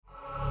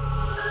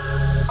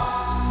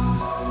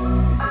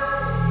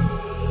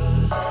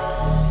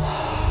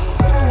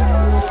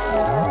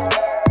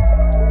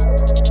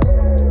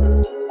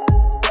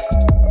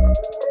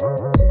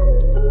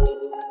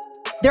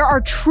are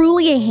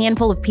truly a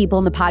handful of people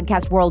in the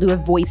podcast world who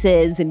have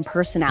voices and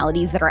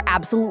personalities that are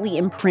absolutely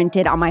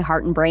imprinted on my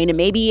heart and brain. And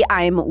maybe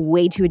I'm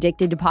way too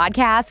addicted to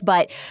podcasts,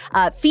 but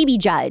Phoebe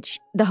Judge,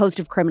 the host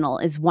of Criminal,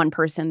 is one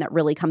person that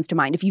really comes to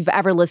mind. If you've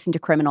ever listened to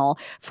Criminal,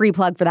 free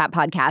plug for that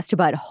podcast,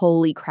 but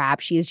holy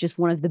crap, she is just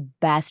one of the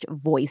best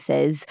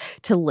voices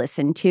to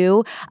listen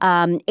to.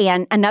 And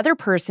another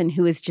person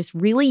who is just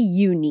really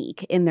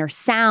unique in their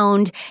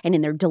sound and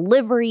in their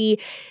delivery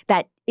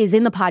that is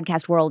in the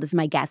podcast world is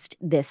my guest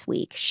this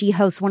week. She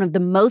hosts one of the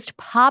most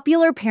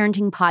popular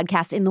parenting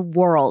podcasts in the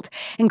world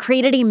and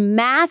created a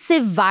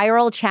massive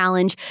viral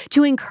challenge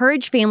to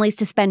encourage families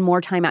to spend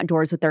more time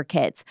outdoors with their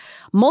kids.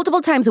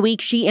 Multiple times a week,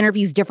 she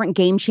interviews different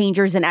game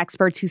changers and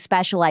experts who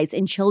specialize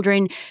in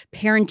children,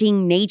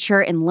 parenting,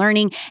 nature, and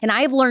learning. And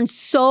I have learned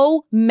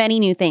so many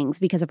new things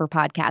because of her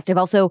podcast. I've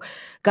also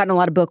gotten a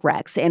lot of book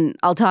recs, and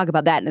I'll talk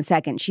about that in a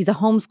second. She's a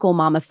homeschool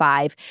mom of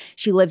 5.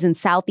 She lives in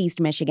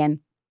Southeast Michigan.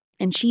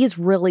 And she has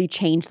really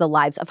changed the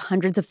lives of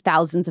hundreds of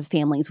thousands of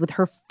families with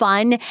her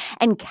fun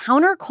and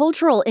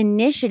countercultural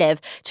initiative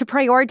to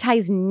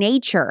prioritize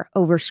nature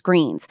over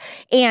screens.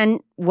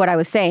 And what I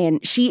was saying,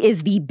 she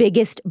is the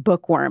biggest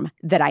bookworm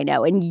that I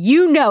know. And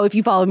you know, if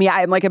you follow me,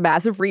 I am like a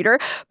massive reader,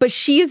 but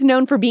she is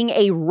known for being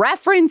a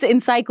reference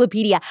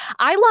encyclopedia.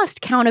 I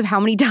lost count of how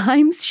many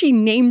times she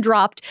name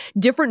dropped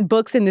different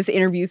books in this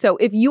interview. So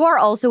if you are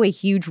also a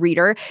huge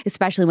reader,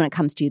 especially when it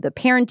comes to the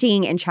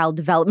parenting and child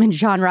development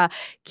genre,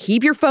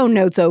 keep your phone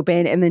notes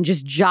open and then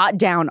just jot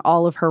down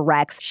all of her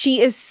recs.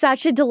 She is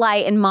such a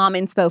delight and mom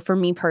inspo for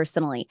me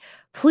personally.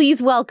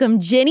 Please welcome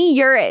Ginny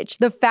Yurich,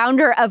 the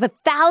founder of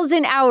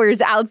 1,000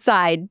 Hours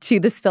Outside, to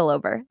The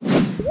Spillover.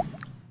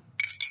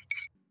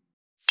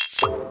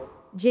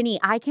 Ginny,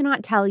 I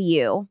cannot tell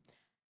you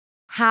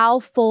how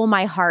full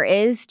my heart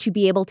is to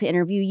be able to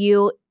interview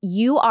you.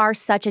 You are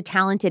such a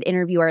talented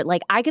interviewer.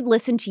 Like, I could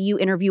listen to you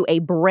interview a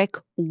brick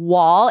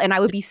wall and I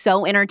would be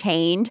so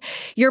entertained.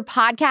 Your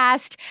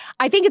podcast,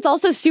 I think it's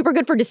also super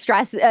good for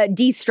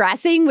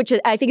de-stressing, which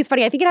I think is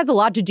funny. I think it has a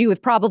lot to do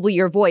with probably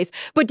your voice.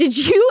 But did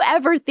you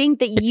ever think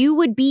that you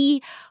would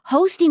be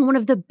hosting one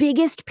of the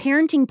biggest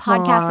parenting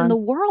podcasts in the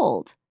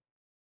world?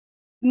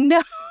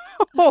 No,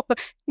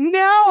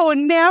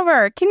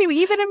 never. Can you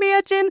even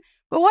imagine?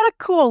 But what a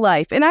cool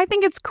life. And I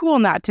think it's cool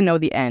not to know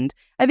the end.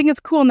 I think it's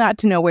cool not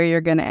to know where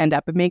you're going to end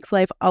up. It makes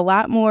life a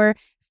lot more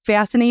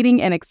fascinating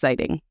and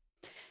exciting.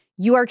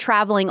 You are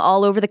traveling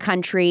all over the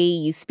country.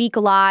 You speak a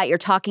lot. You're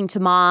talking to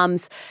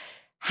moms.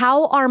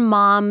 How are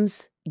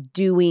moms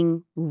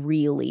doing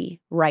really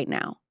right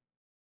now?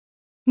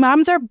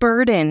 Moms are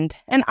burdened,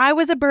 and I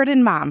was a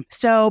burdened mom.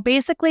 So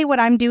basically what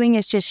I'm doing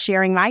is just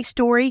sharing my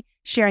story,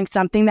 sharing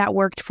something that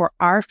worked for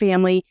our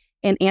family,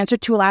 an answer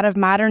to a lot of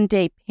modern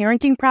day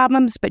parenting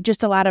problems, but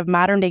just a lot of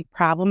modern day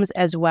problems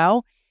as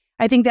well.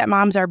 I think that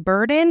moms are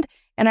burdened,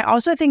 and I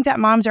also think that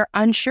moms are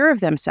unsure of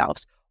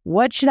themselves.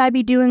 What should I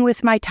be doing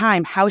with my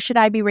time? How should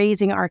I be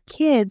raising our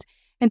kids?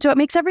 And so it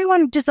makes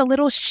everyone just a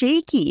little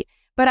shaky.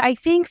 But I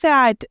think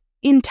that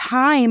in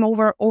time,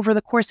 over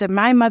the course of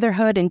my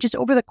motherhood and just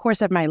over the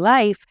course of my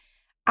life,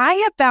 I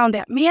have found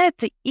that, man,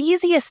 it's the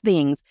easiest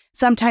things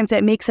sometimes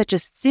that make such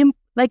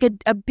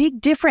a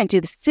big difference.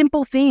 The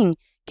simple thing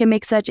can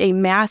make such a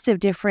massive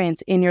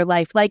difference in your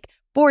life. Like,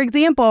 for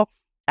example,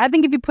 I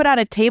think if you put out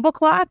a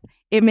tablecloth,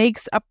 it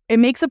makes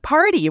a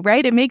party,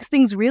 right? It makes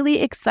things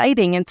really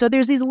exciting. And so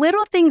there's these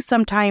little things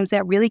sometimes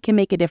that really can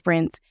make a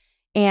difference.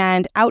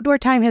 And outdoor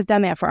time has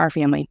done that for our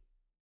family.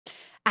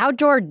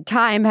 Outdoor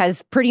time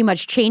has pretty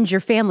much changed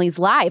your family's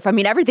life. I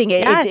mean, everything.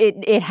 Yes.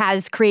 It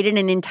has created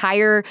an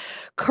entire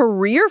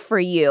career for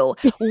you.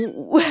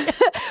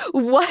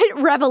 What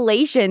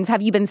revelations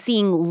have you been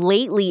seeing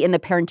lately in the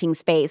parenting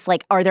space?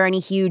 Like, are there any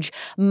huge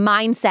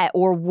mindset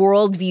or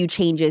worldview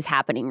changes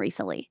happening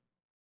recently?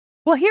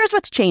 Well, here's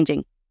what's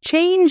changing.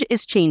 Change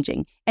is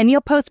changing. And Neil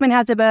Postman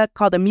has a book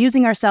called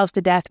Amusing Ourselves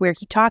to Death, where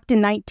he talked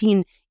in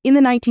the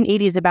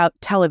 1980s about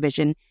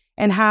television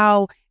and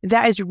how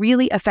that is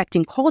really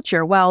affecting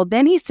culture. Well,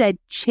 then he said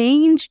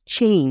change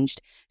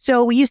changed.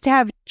 So we used to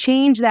have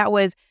change that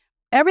was,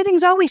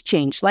 everything's always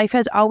changed. Life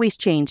has always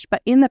changed.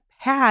 But in the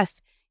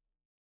past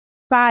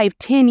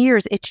 5-10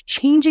 years, it's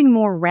changing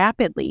more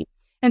rapidly.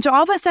 And so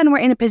all of a sudden, we're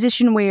in a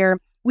position where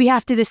we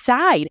have to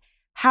decide,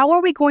 how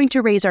are we going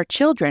to raise our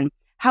children?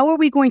 How are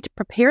we going to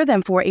prepare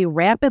them for a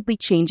rapidly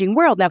changing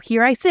world? Now,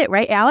 here I sit,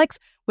 right, Alex,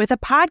 with a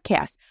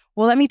podcast.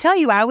 Well, let me tell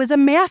you, I was a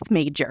math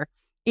major.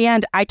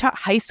 And I taught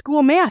high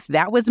school math.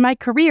 That was my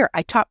career.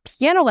 I taught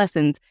piano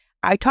lessons.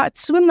 I taught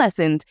swim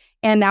lessons.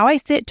 And now I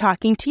sit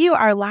talking to you.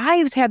 Our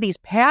lives have these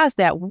paths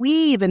that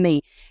weave and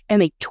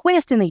they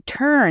twist and they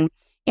turn.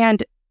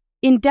 And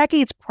in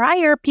decades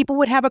prior, people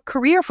would have a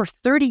career for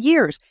 30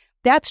 years.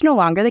 That's no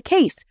longer the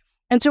case.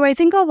 And so I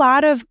think a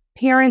lot of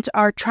parents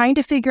are trying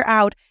to figure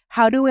out,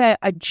 how do I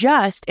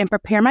adjust and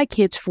prepare my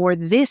kids for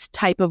this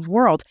type of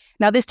world?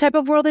 Now, this type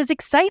of world is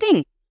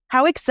exciting.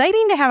 How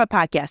exciting to have a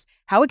podcast.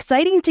 How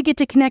exciting to get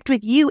to connect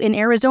with you in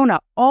Arizona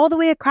all the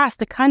way across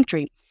the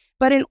country.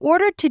 But in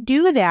order to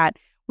do that,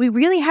 we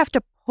really have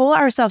to pull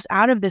ourselves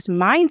out of this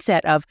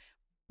mindset of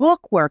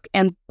book work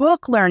and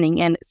book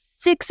learning and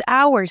 6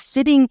 hours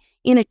sitting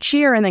in a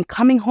chair and then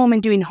coming home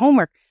and doing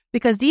homework,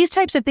 because these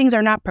types of things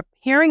are not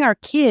preparing our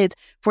kids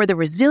for the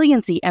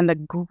resiliency and the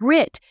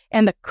grit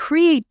and the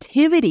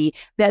creativity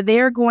that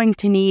they're going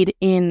to need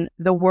in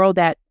the world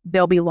that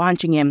they'll be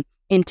launching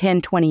in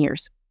 10, 20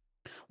 years.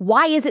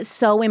 Why is it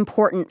so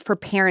important for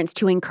parents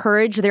to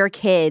encourage their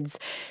kids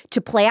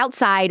to play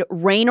outside,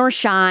 rain or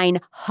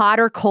shine, hot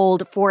or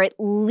cold, for at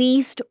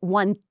least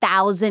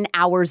 1,000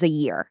 hours a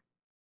year?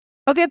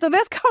 Okay, so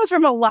this comes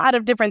from a lot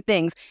of different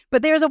things,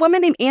 but there's a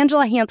woman named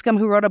Angela Hanscom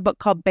who wrote a book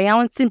called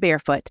Balanced and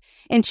Barefoot,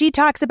 and she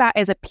talks about,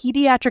 as a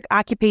pediatric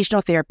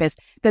occupational therapist,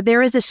 that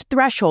there is this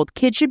threshold.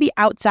 Kids should be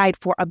outside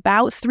for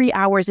about 3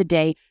 hours a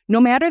day,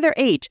 no matter their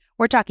age.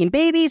 We're talking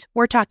babies,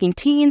 we're talking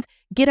teens,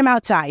 get them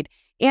outside.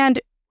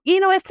 And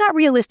it's not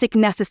realistic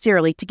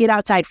necessarily to get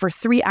outside for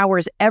 3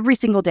 hours every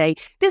single day.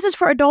 This is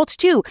for adults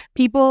too.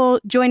 People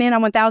join in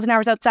on 1,000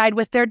 hours outside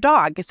with their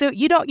dog. So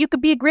you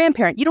could be a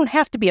grandparent. You don't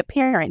have to be a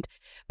parent.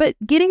 But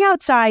getting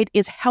outside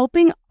is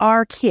helping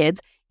our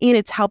kids, and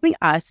it's helping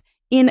us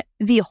in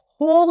the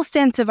whole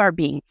sense of our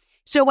being.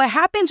 So what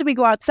happens when we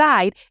go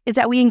outside is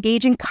that we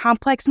engage in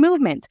complex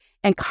movements,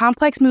 and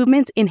complex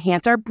movements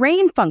enhance our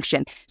brain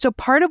function. So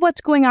part of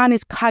what's going on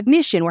is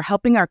cognition. We're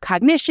helping our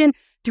cognition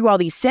through all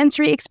these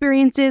sensory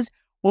experiences.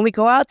 When we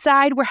go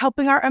outside, we're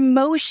helping our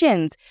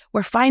emotions.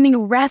 We're finding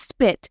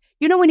respite.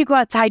 When you go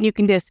outside, you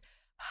can just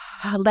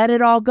let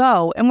it all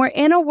go. And we're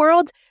in a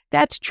world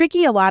that's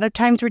tricky. A lot of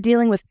times we're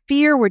dealing with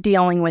fear. We're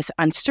dealing with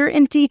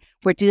uncertainty.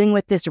 We're dealing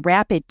with this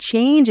rapid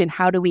change, and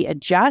how do we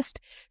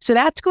adjust? So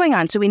that's going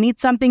on. So we need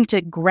something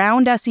to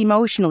ground us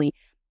emotionally.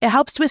 It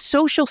helps with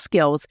social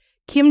skills.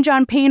 Kim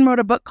John Payne wrote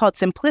a book called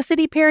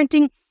Simplicity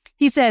Parenting.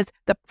 He says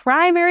the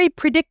primary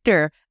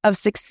predictor of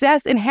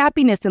success and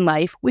happiness in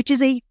life, which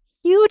is a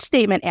huge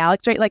statement,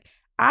 Alex, right? Like,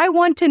 I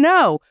want to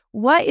know,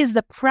 what is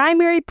the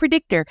primary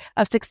predictor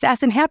of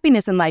success and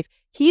happiness in life?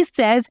 He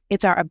says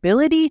it's our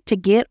ability to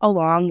get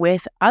along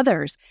with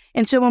others.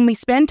 And so when we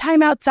spend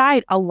time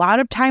outside, a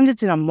lot of times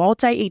it's in a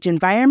multi-age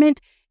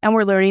environment, and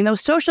we're learning those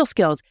social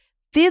skills.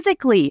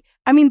 Physically,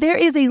 there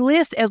is a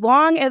list as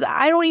long as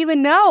I don't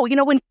even know.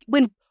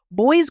 When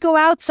boys go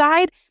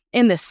outside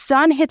and the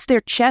sun hits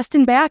their chest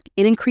and back,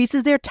 it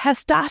increases their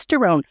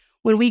testosterone.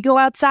 When we go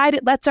outside,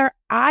 it lets our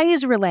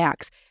eyes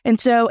relax. And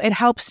so it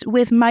helps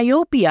with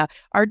myopia,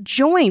 our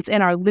joints,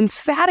 and our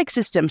lymphatic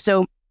system.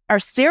 So our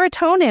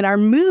serotonin, our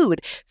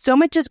mood, so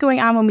much is going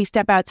on when we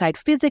step outside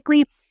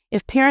physically.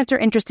 If parents are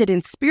interested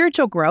in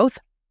spiritual growth,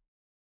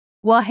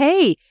 well,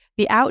 hey,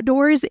 the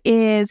outdoors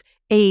is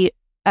a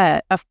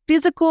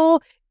physical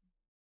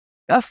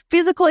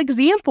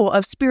example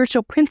of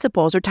spiritual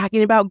principles. We're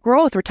talking about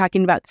growth. We're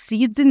talking about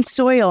seeds in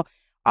soil,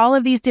 all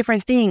of these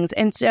different things.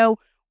 And so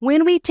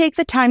when we take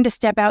the time to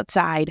step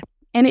outside,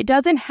 and it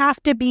doesn't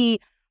have to be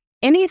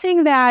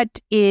anything that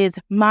is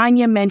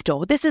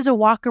monumental. This is a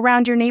walk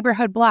around your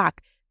neighborhood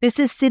block. This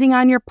is sitting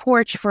on your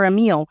porch for a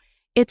meal.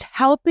 It's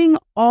helping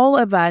all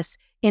of us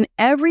in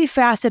every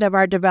facet of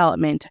our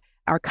development,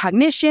 our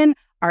cognition,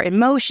 our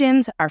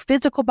emotions, our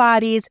physical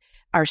bodies,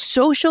 our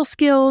social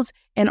skills,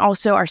 and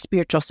also our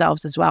spiritual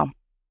selves as well.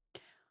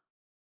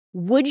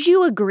 Would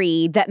you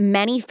agree that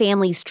many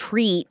families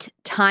treat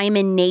time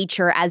in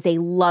nature as a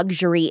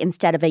luxury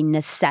instead of a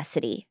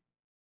necessity?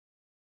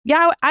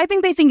 Yeah, I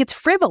think they think it's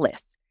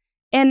frivolous.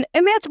 And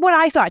that's what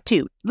I thought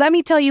too. Let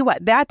me tell you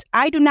what,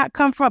 I do not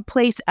come from a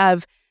place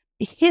of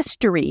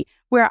history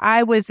where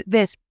I was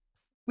this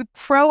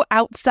pro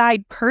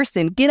outside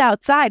person. Get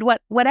outside.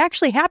 What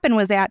actually happened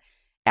was that,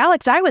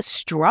 Alex, I was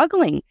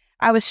struggling.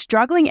 I was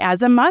struggling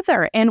as a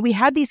mother, and we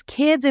had these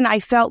kids, and I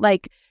felt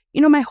like,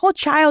 my whole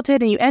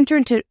childhood, and you enter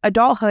into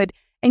adulthood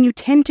and you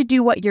tend to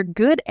do what you're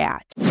good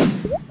at.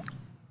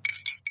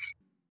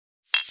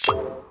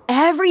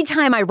 Every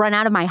time I run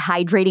out of my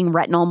hydrating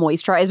retinol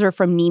moisturizer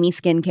from Nimi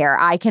Skincare,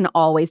 I can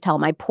always tell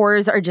my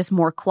pores are just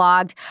more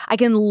clogged. I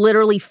can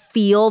literally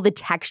feel the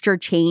texture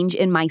change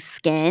in my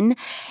skin.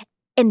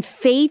 And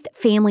faith,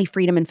 family,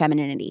 freedom, and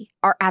femininity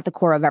are at the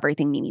core of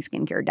everything Nimi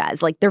Skincare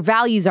does. Like, their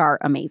values are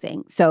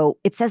amazing. So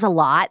it says a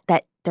lot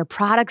that their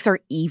products are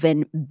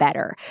even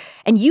better.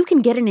 And you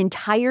can get an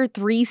entire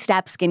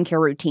 3-step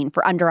skincare routine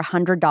for under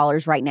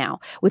 $100 right now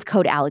with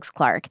code Alex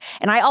Clark.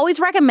 And I always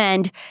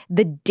recommend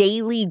the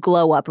Daily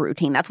Glow Up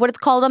routine. That's what it's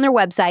called on their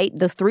website.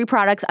 Those 3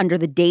 products under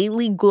the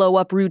Daily Glow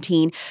Up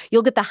routine.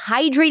 You'll get the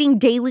Hydrating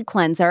Daily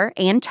Cleanser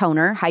and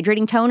Toner,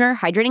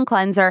 Hydrating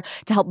Cleanser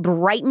to help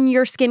brighten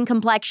your skin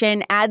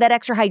complexion, add that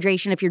extra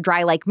hydration if you're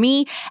dry like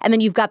me. And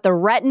then you've got the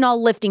Retinol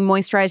Lifting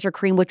Moisturizer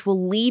Cream, which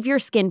will leave your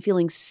skin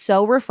feeling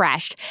so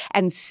refreshed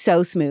and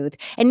so smooth.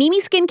 And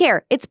Nimi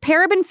Skincare, it's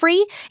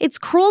paraben-free, it's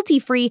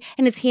cruelty-free,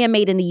 and it's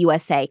handmade in the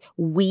USA.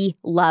 We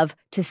love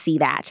to see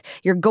that.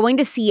 You're going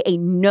to see a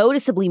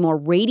noticeably more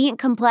radiant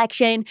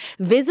complexion,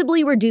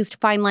 visibly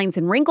reduced fine lines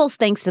and wrinkles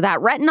thanks to that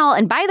retinol.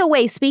 And by the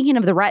way, speaking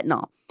of the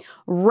retinol,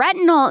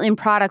 Retinol in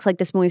products like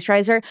this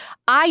moisturizer,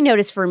 I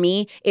notice for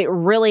me, it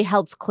really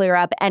helps clear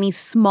up any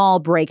small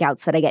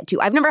breakouts that I get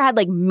to. I've never had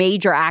like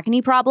major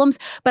acne problems,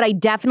 but I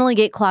definitely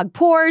get clogged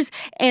pores,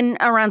 and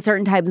around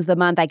certain times of the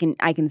month, I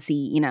can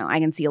see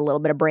a little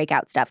bit of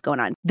breakout stuff going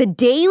on. The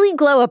daily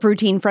glow up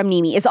routine from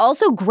Nimi is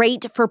also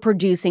great for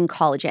producing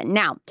collagen.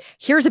 Now,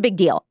 here's a big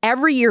deal.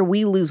 Every year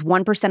we lose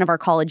 1% of our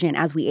collagen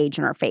as we age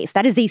in our face.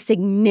 That is a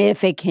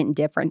significant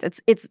difference.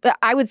 It's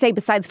I would say,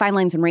 besides fine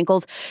lines and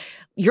wrinkles,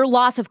 your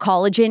loss of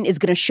collagen is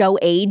going to show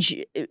age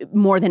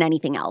more than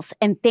anything else.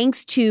 And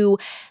thanks to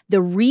the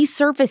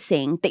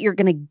resurfacing that you're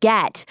going to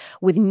get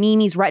with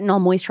Nimi's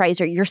retinol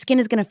moisturizer, your skin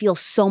is going to feel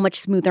so much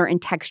smoother in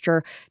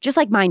texture, just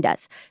like mine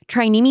does.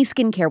 Try Nimi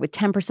Skincare with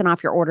 10%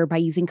 off your order by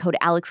using code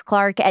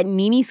AlexClark at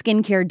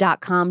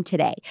NimiSkincare.com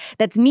today.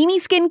 That's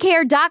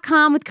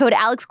NimiSkincare.com with code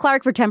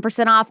AlexClark for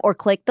 10% off, or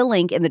click the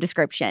link in the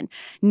description.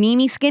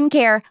 Nimi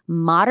Skincare,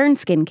 modern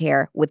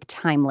skincare with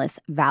timeless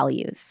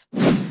values.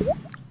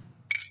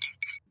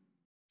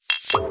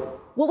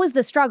 What was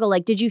the struggle?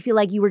 Like, did you feel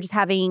like you were just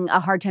having a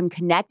hard time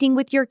connecting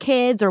with your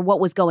kids, or what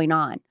was going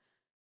on?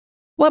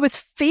 Well, I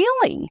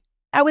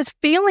was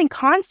failing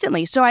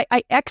constantly. So I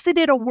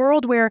exited a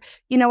world where,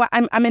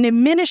 I'm an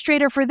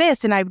administrator for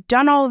this, and I've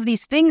done all of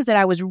these things that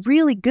I was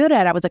really good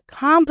at. I was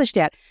accomplished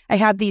at. I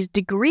have these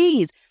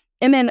degrees.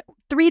 And then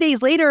 3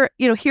 days later,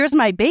 here's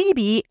my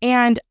baby.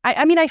 And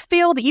I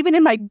failed even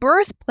in my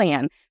birth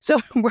plan. So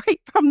right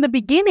from the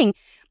beginning.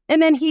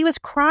 And then he was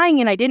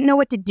crying and I didn't know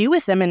what to do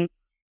with him.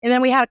 And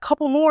then we had a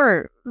couple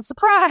more,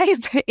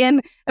 surprise.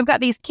 And I've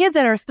got these kids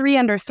that are 3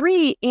 under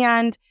 3.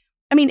 And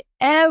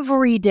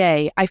every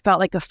day I felt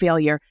like a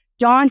failure.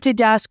 Dawn to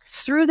dusk,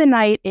 through the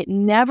night, it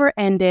never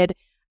ended.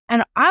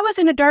 And I was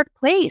in a dark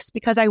place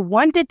because I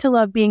wanted to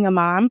love being a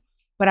mom,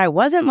 but I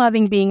wasn't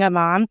loving being a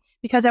mom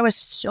because I was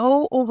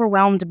so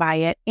overwhelmed by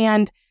it.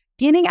 And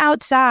getting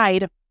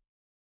outside,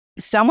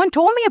 someone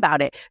told me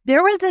about it.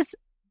 There was this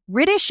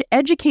British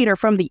educator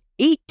from the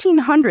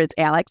 1800s,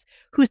 Alex,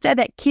 who said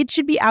that kids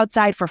should be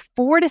outside for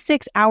 4 to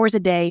 6 hours a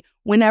day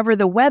whenever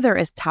the weather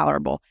is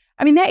tolerable.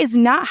 That is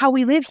not how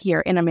we live here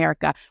in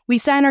America. We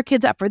sign our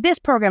kids up for this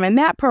program and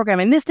that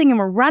program and this thing, and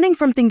we're running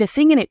from thing to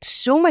thing, and it's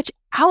so much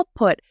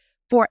output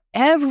for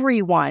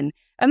everyone.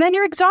 And then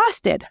you're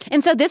exhausted.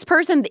 And so this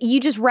person,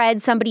 you just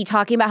read somebody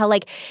talking about how,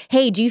 like,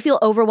 hey, do you feel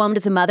overwhelmed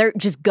as a mother?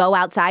 Just go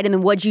outside. And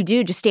then what'd you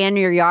do? Just stand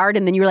in your yard.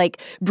 And then you're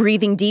like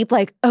breathing deep,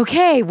 like,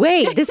 okay,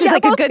 wait, this is a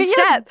good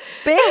step.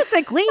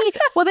 Basically.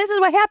 Well, this is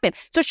what happened.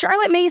 So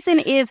Charlotte Mason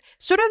is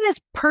sort of this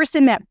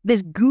person,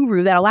 this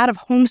guru that a lot of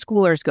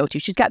homeschoolers go to.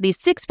 She's got these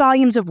 6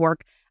 volumes of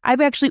work. I've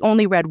actually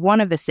only read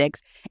one of the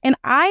 6. And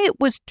I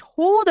was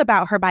told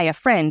about her by a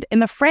friend.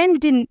 And the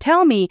friend didn't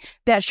tell me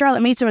that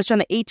Charlotte Mason was from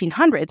the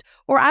 1800s,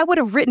 or I would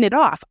have written it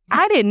off.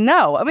 I didn't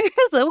know.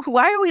 So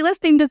why are we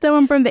listening to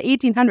someone from the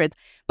 1800s?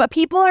 But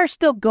people are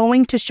still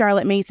going to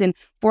Charlotte Mason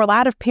for a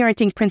lot of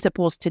parenting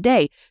principles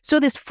today. So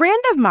this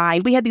friend of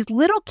mine, we had these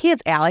little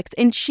kids, Alex,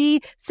 and she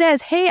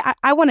says, hey,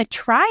 I want to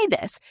try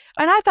this.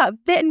 And I thought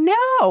that,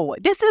 no,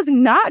 this is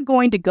not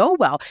going to go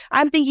well.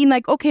 I'm thinking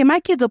like, okay,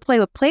 my kids will play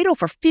with Play-Doh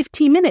for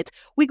 15 minutes.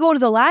 We go to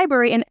the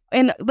library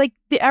and like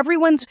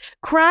everyone's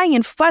crying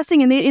and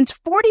fussing, and it's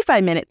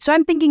 45 minutes. So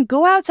I'm thinking,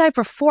 go outside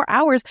for 4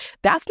 hours.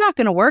 That's not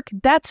going to work.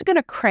 That's going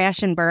to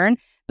crash and burn.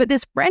 But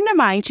this friend of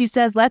mine, she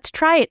says, let's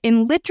try it.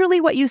 And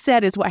literally what you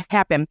said is what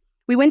happened.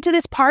 We went to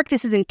this park.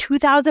 This is in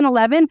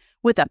 2011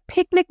 with a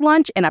picnic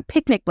lunch and a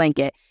picnic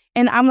blanket.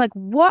 And I'm like,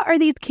 what are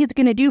these kids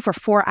going to do for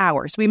 4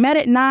 hours? We met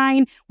at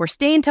 9. We're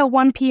staying till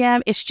 1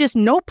 p.m. It's just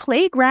no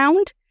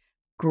playground,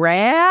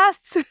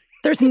 grass.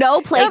 There's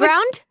no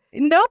playground?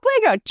 No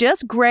playground,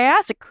 just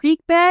grass, a creek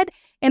bed.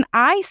 And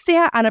I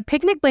sat on a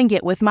picnic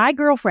blanket with my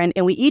girlfriend,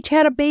 and we each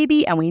had a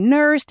baby, and we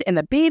nursed, and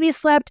the baby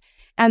slept.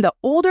 And the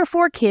older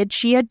 4 kids,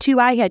 she had 2,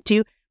 I had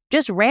 2,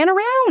 just ran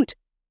around.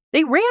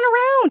 They ran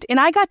around, and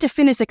I got to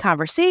finish a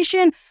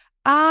conversation.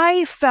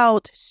 I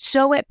felt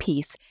so at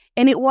peace.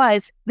 And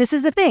this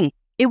is the thing,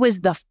 it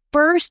was the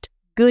first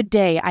good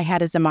day I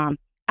had as a mom.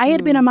 I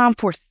had been a mom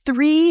for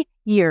 3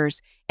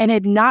 years and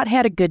had not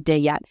had a good day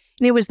yet.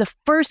 And it was the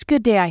first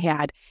good day I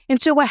had.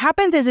 And so what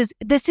happens is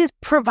this is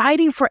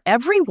providing for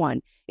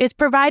everyone. It's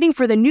providing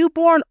for the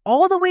newborn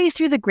all the way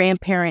through the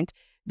grandparent,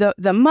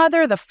 the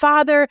mother, the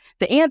father,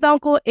 the aunt, the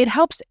uncle. It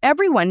helps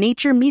everyone.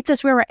 Nature meets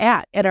us where we're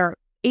at our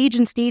age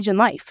and stage in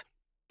life.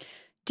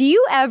 Do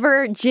you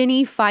ever,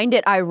 Ginny, find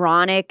it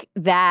ironic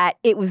that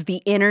it was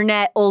the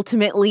internet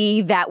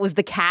ultimately that was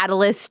the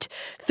catalyst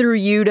through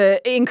you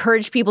to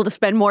encourage people to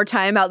spend more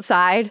time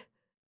outside?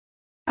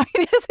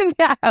 Isn't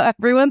that how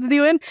everyone's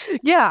doing?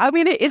 Yeah,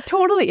 it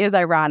totally is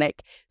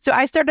ironic. So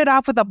I started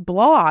off with a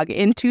blog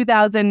in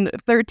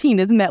 2013.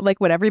 Isn't that like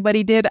what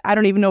everybody did? I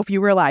don't even know if you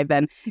were alive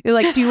then. You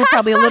were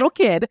probably a little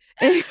kid.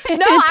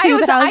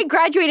 I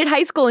graduated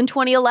high school in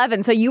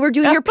 2011. So you were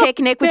doing your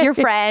picnic with your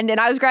friend, and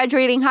I was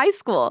graduating high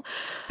school.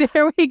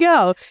 There we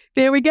go.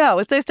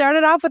 So I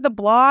started off with a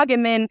blog,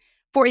 and then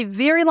for a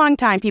very long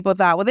time, people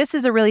thought, well, this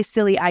is a really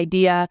silly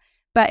idea.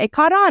 But it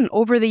caught on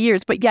over the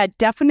years. But yeah,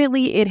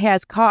 definitely it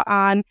has caught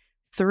on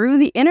through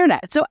the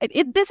internet. So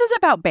this is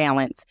about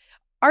balance.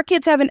 Our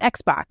kids have an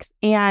Xbox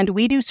and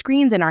we do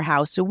screens in our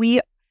house. So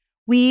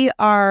we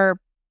are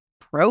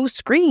pro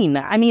screen.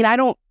 I mean,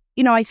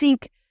 I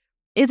think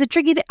it's a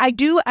tricky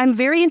thing. I'm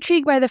very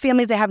intrigued by the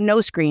families that have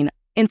no screen.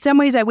 In some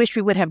ways, I wish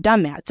we would have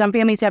done that. Some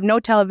families have no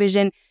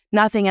television,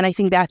 nothing, and I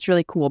think that's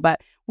really cool.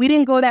 But we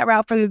didn't go that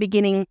route from the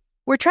beginning.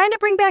 We're trying to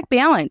bring back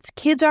balance.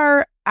 Kids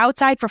are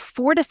outside for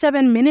 4 to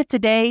 7 minutes a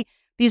day.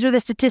 These are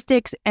the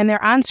statistics, and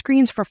they're on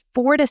screens for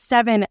 4 to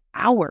 7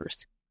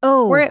 hours.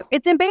 Oh.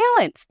 It's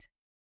imbalanced.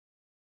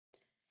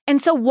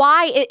 And so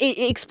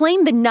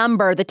explain the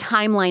number, the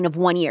timeline of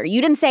 1 year.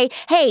 You didn't say,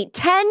 hey,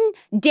 10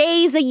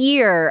 days a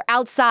year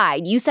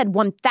outside. You said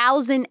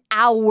 1,000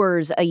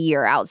 hours a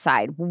year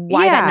outside.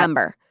 Why that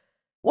number?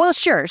 Well,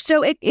 sure.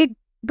 So it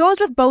goes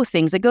with both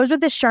things. It goes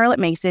with this Charlotte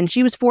Mason.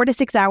 She was 4 to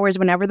 6 hours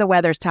whenever the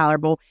weather's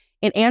tolerable.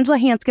 And Angela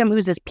Hanscom,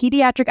 who's this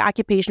pediatric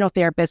occupational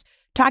therapist,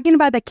 talking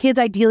about that kids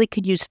ideally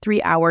could use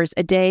 3 hours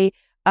a day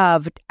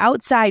of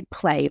outside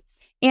play.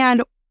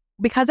 And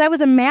because I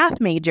was a math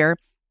major,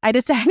 I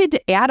decided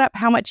to add up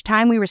how much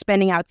time we were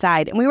spending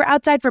outside. And we were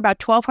outside for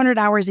about 1,200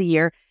 hours a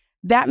year.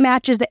 That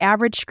matches the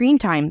average screen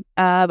time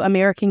of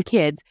American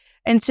kids.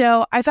 And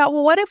so I thought,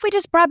 well, what if we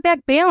just brought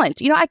back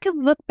balance? I could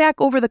look back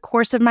over the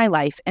course of my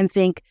life and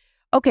think,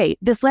 okay,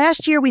 this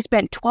last year we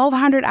spent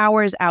 1,200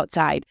 hours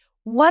outside.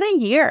 What a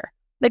year.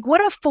 Like,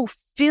 what a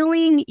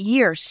fulfilling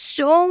year.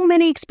 So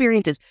many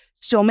experiences,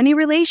 so many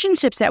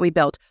relationships that we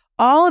built.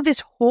 All of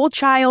this whole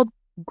child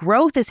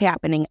growth is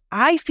happening.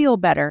 I feel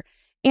better.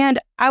 And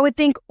I would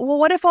think, well,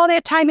 what if all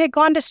that time had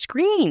gone to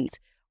screens,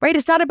 right?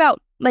 It's not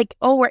about like,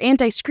 oh, we're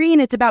anti-screen.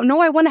 It's about,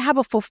 no, I want to have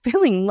a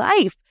fulfilling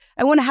life.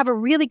 I want to have a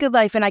really good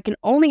life. And I can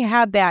only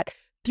have that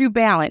through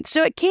balance.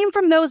 So it came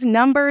from those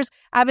numbers.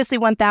 Obviously,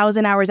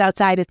 1,000 hours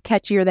outside is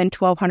catchier than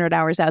 1,200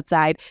 hours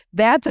outside.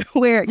 That's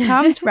where it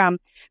comes from.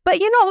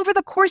 But, over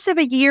the course of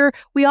a year,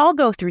 we all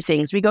go through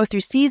things. We go through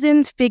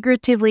seasons,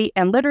 figuratively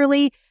and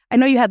literally. I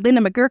know you had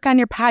Linda McGurk on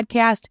your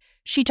podcast.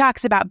 She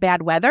talks about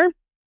bad weather.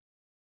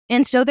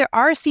 And so there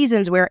are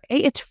seasons where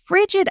it's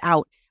frigid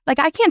out. Like,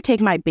 I can't take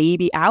my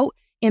baby out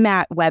in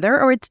that weather,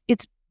 or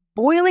it's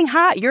boiling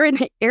hot. You're in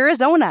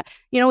Arizona.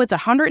 It's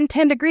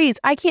 110 degrees.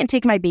 I can't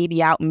take my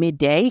baby out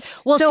midday.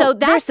 Well, so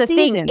that's the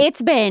thing.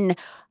 It's been,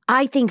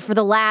 I think, for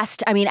the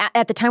last,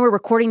 at the time we're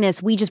recording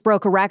this, we just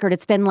broke a record.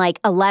 It's been like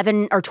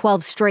 11 or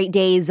 12 straight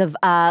days of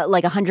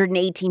like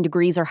 118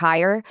 degrees or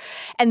higher.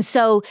 And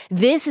so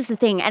this is the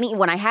thing.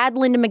 When I had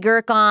Linda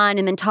McGurk on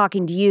and then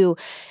talking to you,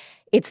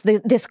 it's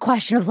this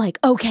question of like,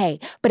 okay,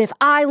 but if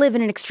I live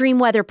in an extreme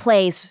weather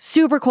place,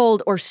 super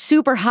cold or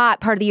super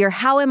hot part of the year,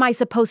 how am I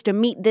supposed to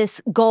meet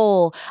this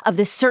goal of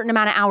this certain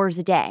amount of hours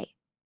a day?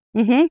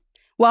 Mm-hmm.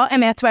 Well,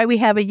 and that's why we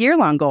have a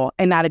year-long goal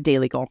and not a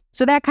daily goal.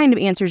 So that kind of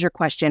answers your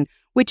question,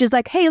 which is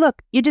like, hey,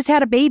 look, you just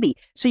had a baby,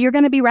 so you're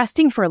going to be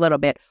resting for a little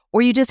bit,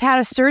 or you just had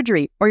a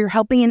surgery, or you're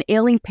helping an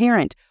ailing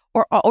parent,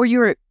 or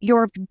you're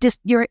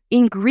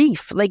in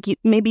grief, like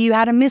maybe you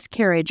had a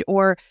miscarriage,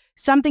 or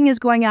something is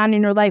going on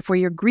in your life where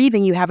you're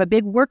grieving, you have a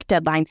big work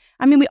deadline.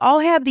 We all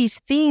have these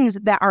things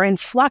that are in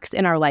flux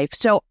in our life.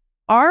 So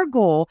our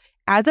goal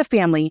as a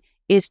family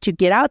is to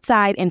get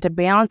outside and to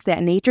balance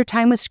that nature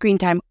time with screen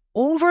time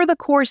over the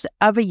course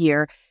of a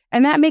year.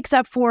 And that makes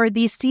up for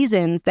these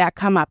seasons that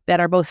come up that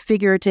are both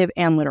figurative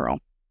and literal.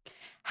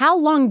 How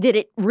long did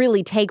it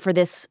really take for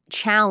this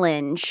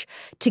challenge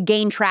to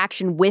gain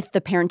traction with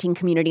the parenting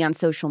community on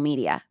social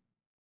media?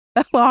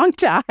 A long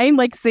time,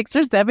 like 6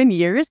 or 7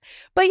 years.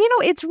 But,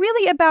 it's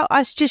really about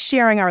us just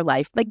sharing our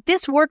life. Like,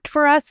 this worked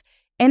for us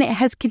and it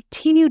has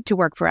continued to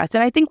work for us.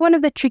 And I think one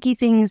of the tricky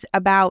things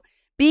about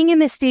being in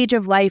this stage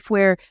of life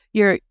where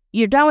you're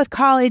done with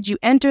college, you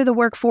enter the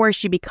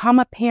workforce, you become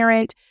a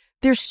parent,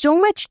 there's so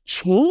much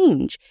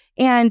change.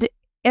 And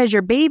as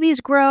your babies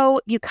grow,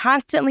 you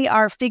constantly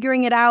are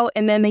figuring it out,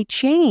 and then they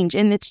change,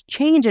 and it's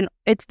change, and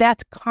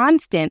that's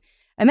constant,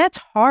 and that's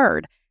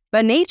hard.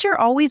 But nature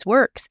always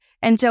works.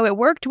 And so it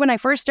worked when I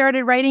first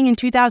started writing in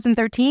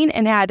 2013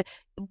 and had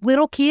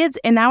little kids,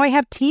 and now I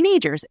have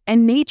teenagers,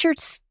 and nature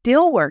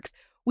still works.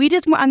 We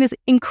just went on this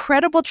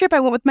incredible trip. I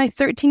went with my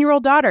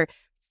 13-year-old daughter,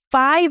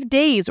 5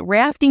 days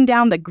rafting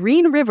down the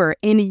Green River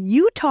in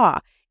Utah,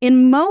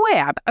 in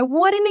Moab.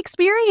 What an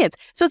experience.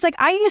 So it's like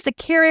I used to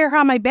carry her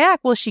on my back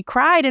while she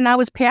cried and I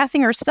was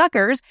passing her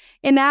suckers,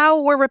 and now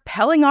we're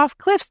rappelling off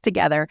cliffs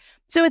together.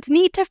 So it's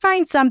neat to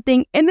find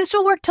something, and this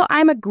will work till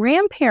I'm a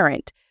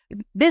grandparent.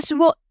 This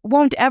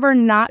won't ever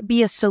not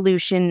be a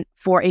solution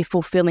for a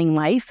fulfilling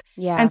life.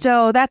 Yeah. And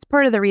so that's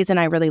part of the reason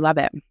I really love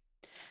it.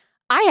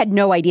 I had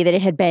no idea that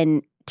it had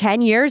been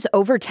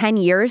over 10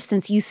 years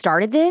since you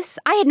started this.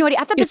 I had no idea.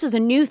 I thought this was a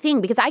new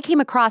thing because I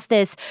came across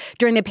this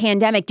during the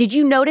pandemic. Did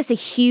you notice a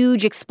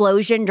huge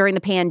explosion during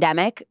the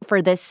pandemic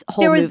for this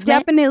whole movement?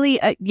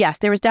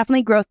 There was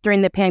definitely growth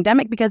during the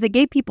pandemic because it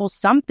gave people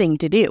something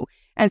to do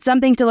and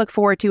something to look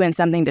forward to and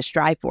something to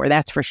strive for.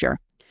 That's for sure.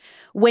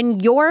 When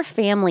your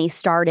family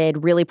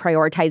started really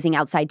prioritizing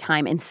outside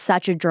time in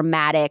such a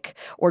dramatic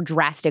or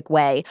drastic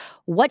way,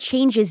 what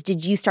changes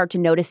did you start to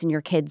notice in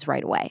your kids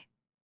right away?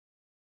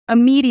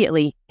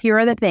 immediately, here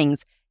are the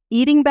things: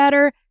 eating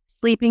better,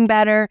 sleeping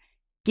better,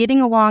 getting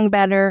along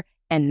better,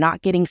 and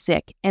not getting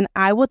sick. And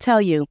I will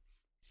tell you,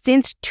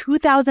 since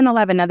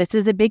 2011, now this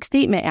is a big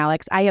statement,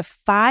 Alex, I have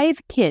 5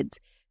 kids.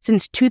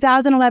 Since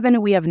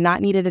 2011, we have not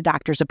needed a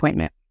doctor's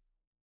appointment.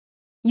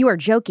 You are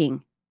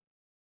joking.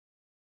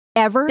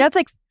 Ever? That's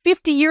like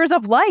 50 years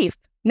of life.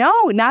 No,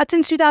 not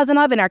since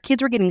 2011. Our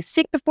kids were getting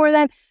sick before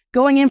then,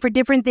 going in for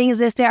different things,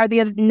 this, that, or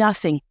the other,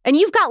 nothing. And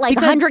you've got like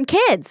 100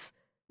 kids.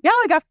 Yeah,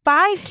 I got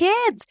 5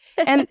 kids.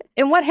 And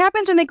what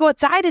happens when they go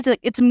outside is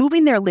it's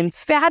moving their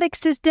lymphatic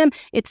system.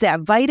 It's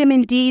that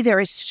vitamin D. There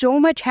is so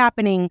much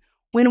happening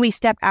when we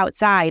step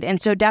outside. And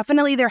so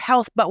definitely their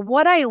health. But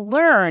what I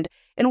learned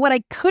and what I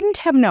couldn't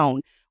have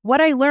known,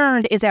 what I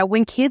learned is that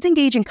when kids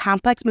engage in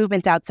complex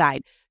movements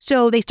outside,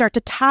 so they start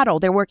to toddle,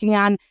 they're working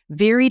on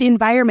varied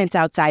environments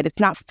outside. It's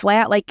not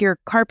flat like your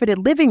carpeted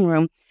living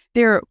room.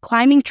 They're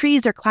climbing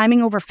trees, they're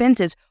climbing over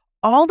fences.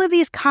 All of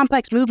these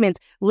complex movements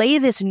lay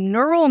this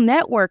neural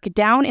network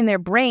down in their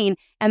brain,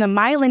 and the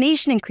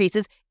myelination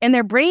increases and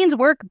their brains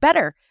work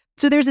better.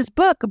 So there's this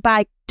book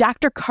by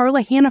Dr.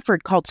 Carla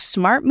Hannaford called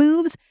Smart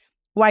Moves: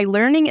 Why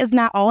Learning is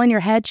Not All in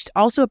Your Head. She's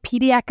also a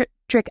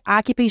pediatric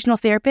occupational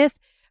therapist.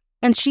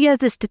 And she has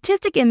this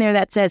statistic in there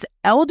that says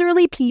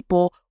elderly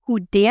people who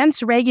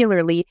dance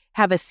regularly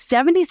have a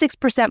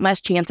 76%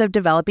 less chance of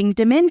developing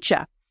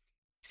dementia.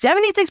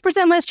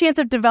 76% less chance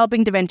of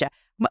developing dementia.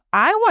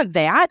 I want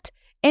that.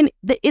 And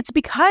it's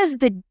because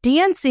the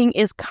dancing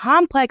is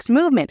complex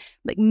movement.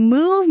 Like,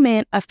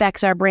 movement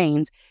affects our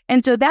brains.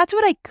 And so that's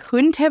what I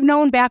couldn't have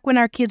known back when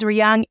our kids were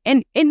young.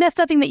 And that's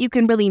something that you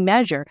can really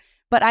measure.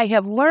 But I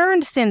have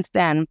learned since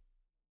then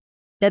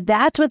that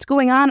that's what's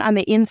going on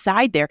the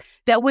inside there.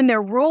 That when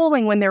they're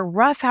rolling, when they're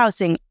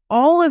roughhousing,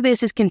 all of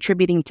this is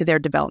contributing to their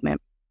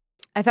development.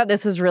 I thought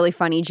this was really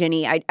funny,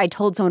 Ginny. I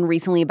told someone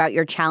recently about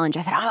your challenge.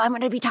 I said, I'm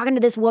going to be talking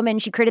to this woman.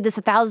 She created this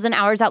 1,000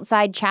 hours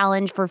outside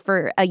challenge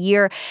for a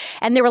year.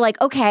 And they were like,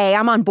 okay,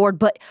 I'm on board.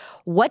 But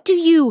what do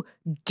you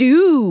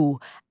do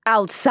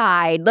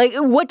outside? Like,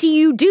 what do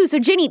you do? So,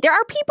 Ginny, there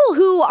are people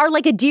who are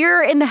like a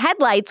deer in the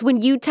headlights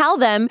when you tell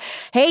them,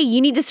 hey, you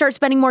need to start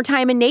spending more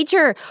time in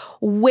nature.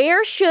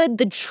 Where should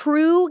the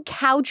true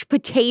couch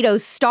potato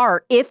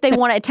start if they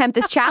want to attempt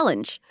this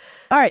challenge?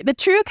 All right. The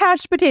true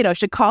couch potato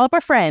should call up a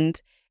friend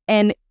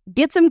and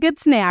get some good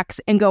snacks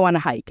and go on a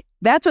hike.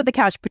 That's what the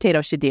couch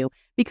potato should do.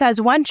 Because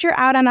once you're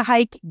out on a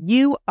hike,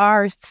 you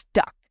are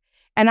stuck.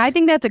 And I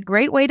think that's a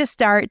great way to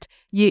start.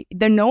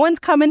 No one's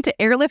coming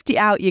to airlift you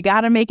out. You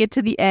got to make it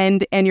to the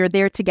end and you're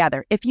there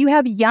together. If you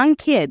have young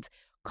kids,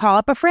 call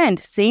up a friend.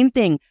 Same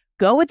thing.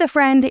 Go with a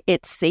friend.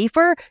 It's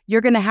safer.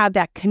 You're going to have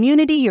that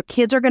community. Your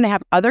kids are going to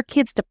have other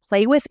kids to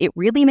play with. It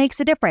really makes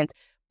a difference.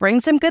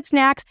 Bring some good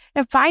snacks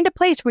and find a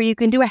place where you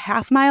can do a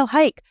half-mile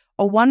hike,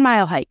 a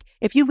 1-mile hike.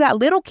 If you've got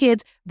little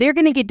kids, they're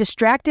going to get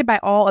distracted by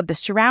all of the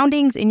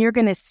surroundings, and you're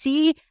going to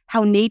see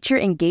how nature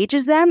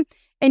engages them.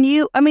 And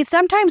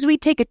sometimes we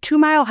take a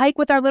 2-mile hike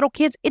with our little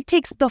kids. It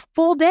takes the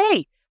full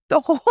day, the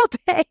whole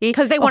day.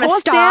 Because they want to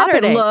stop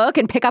and look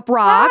and pick up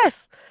rocks.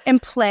 Yes.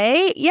 And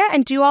play. Yeah.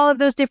 And do all of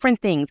those different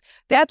things.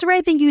 That's where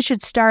I think you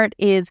should start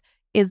is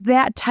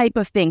that type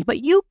of thing.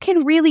 But you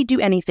can really do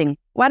anything.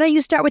 Why don't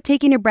you start with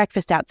taking your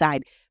breakfast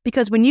outside?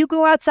 Because when you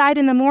go outside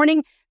in the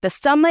morning, the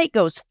sunlight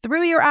goes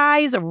through your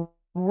eyes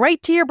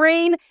right to your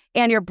brain,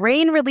 and your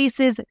brain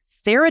releases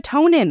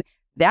serotonin.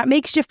 That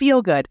makes you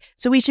feel good.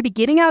 So we should be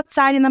getting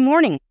outside in the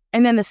morning.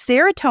 And then the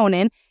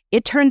serotonin,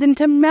 it turns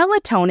into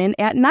melatonin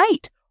at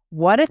night.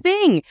 What a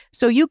thing.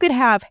 So you could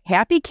have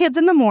happy kids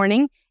in the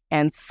morning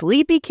and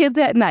sleepy kids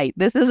at night.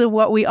 This is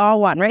what we all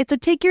want, right? So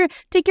take your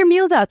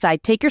meals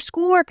outside, take your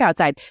schoolwork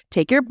outside,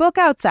 take your book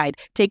outside,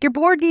 take your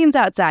board games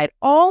outside.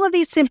 All of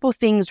these simple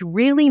things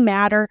really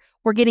matter.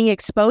 We're getting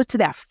exposed to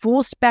that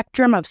full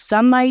spectrum of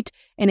sunlight,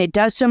 and it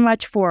does so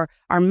much for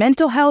our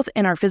mental health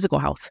and our physical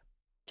health.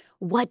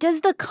 What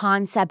does the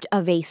concept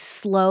of a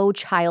slow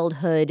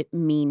childhood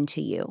mean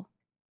to you?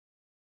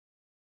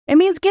 It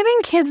means giving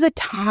kids the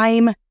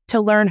time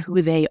to learn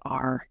who they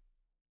are.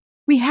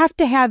 We have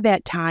to have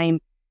that time.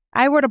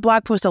 I wrote a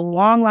blog post a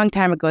long, long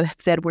time ago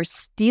that said we're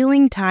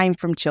stealing time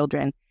from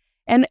children.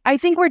 And I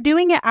think we're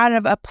doing it out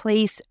of a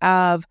place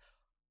of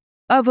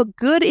a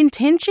good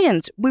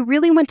intentions. We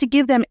really want to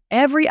give them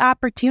every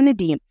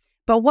opportunity.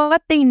 But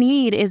what they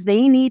need is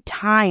they need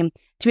time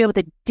to be able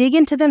to dig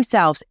into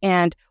themselves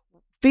and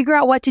figure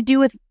out what to do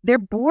with their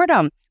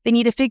boredom. They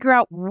need to figure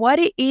out what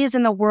it is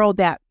in the world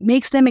that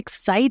makes them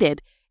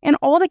excited. And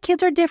all the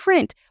kids are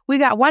different. We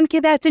got one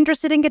kid that's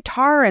interested in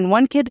guitar and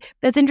one kid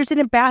that's interested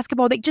in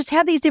basketball. They just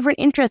have these different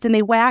interests, and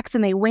they wax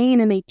and they wane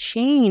and they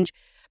change.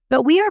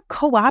 But we are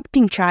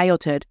co-opting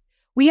childhood.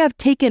 We have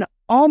taken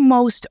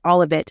almost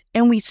all of it,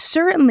 and we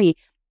certainly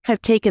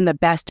have taken the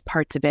best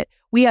parts of it.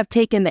 We have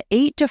taken the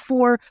 8 to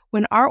 4.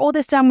 When our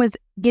oldest son was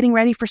getting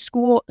ready for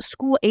school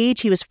age,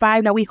 he was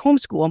 5. Now we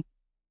homeschool.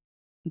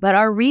 But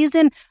our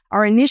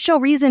initial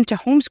reason to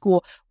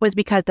homeschool was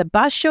because the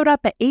bus showed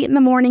up at 8 in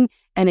the morning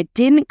and it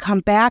didn't come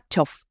back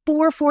till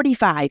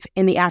 4:45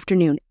 in the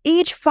afternoon.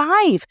 Age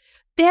 5.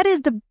 that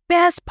is the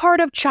best part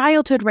of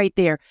childhood right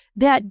there.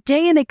 That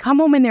day, and they come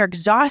home and they're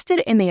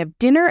exhausted and they have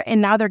dinner,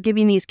 and now they're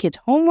giving these kids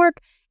homework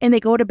and they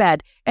go to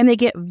bed and they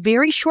get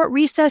very short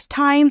recess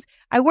times.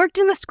 I worked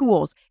in the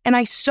schools and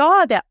I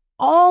saw that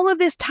all of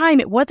this time,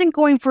 it wasn't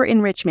going for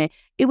enrichment.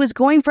 It was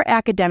going for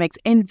academics,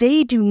 and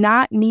they do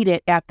not need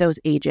it at those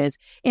ages.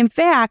 In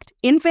fact,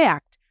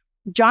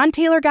 John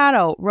Taylor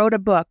Gatto wrote a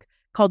book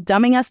called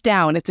Dumbing Us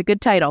Down. It's a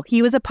good title.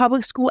 He was a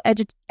public school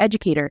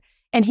educator.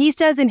 And he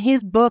says in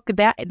his book,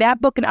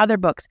 that book and other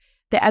books,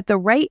 that at the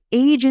right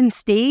age and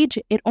stage,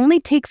 it only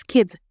takes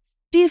kids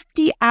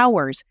 50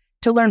 hours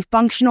to learn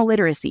functional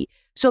literacy.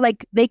 So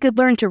like they could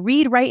learn to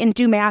read, write, and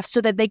do math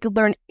so that they could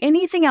learn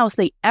anything else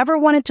they ever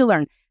wanted to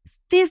learn.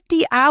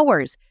 50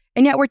 hours.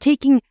 And yet we're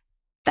taking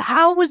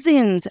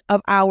thousands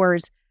of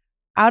hours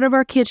out of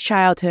our kids'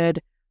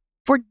 childhood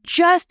for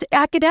just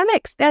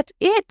academics. That's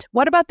it.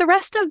 What about the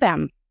rest of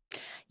them?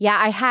 Yeah,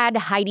 I had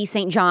Heidi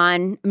St.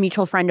 John, a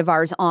mutual friend of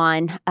ours,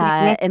 on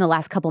in the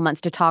last couple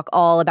months to talk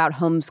all about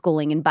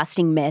homeschooling and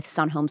busting myths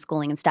on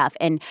homeschooling and stuff.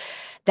 And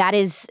that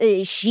is,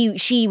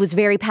 she was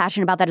very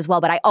passionate about that as well.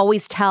 But I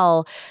always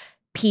tell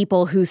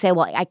people who say,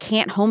 well, I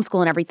can't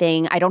homeschool and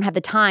everything, I don't have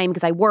the time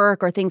because I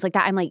work or things like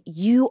that. I'm like,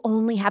 you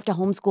only have to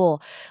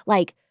homeschool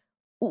like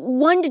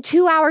 1 to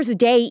 2 hours a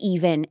day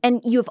even.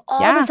 And you have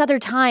all this other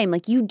time.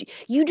 Like you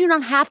do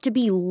not have to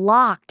be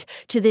locked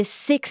to this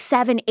 6,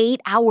 7,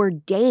 8 hour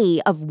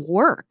day of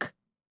work.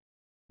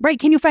 Right.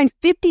 Can you find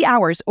 50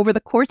 hours over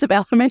the course of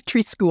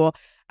elementary school?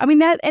 I mean,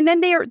 that, and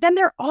then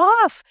they're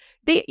off.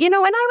 And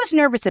I was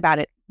nervous about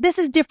it. This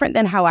is different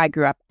than how I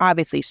grew up,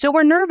 obviously. So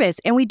we're nervous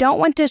and we don't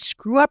want to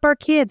screw up our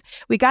kids.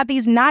 We got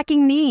these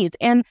knocking knees.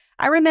 And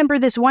I remember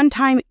this one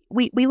time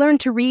we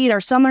learned to read,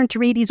 our son learned to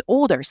read. He's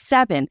older,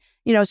 7,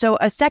 so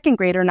a second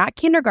grader, not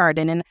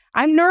kindergarten. And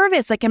I'm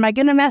nervous. Like, am I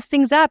going to mess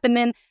things up? And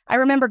then I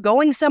remember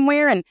going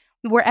somewhere and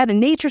we're at a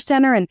nature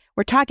center and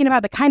we're talking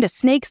about the kind of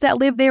snakes that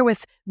live there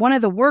with one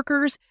of the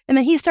workers. And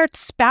then he starts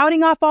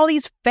spouting off all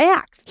these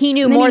facts. He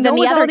knew more than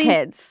the other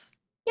kids.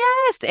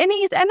 Yes. And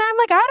I'm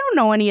like, I don't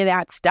know any of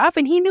that stuff.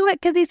 And he knew it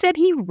because he said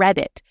he read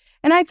it.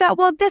 And I thought,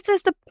 well, this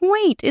is the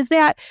point, is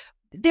that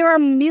there are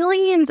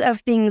millions of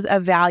things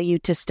of value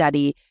to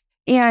study,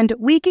 and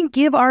we can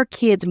give our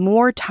kids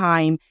more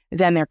time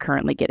than they're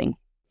currently getting.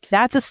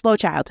 That's a slow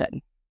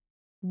childhood.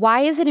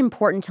 Why is it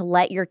important to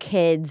let your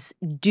kids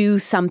do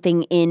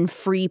something in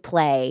free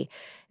play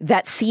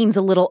that seems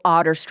a little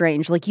odd or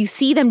strange? Like you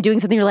see them doing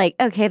something, you're like,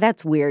 okay,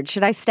 that's weird.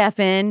 Should I step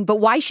in? But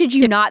why should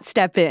you not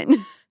step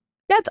in?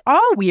 That's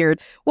all weird.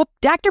 Well,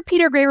 Dr.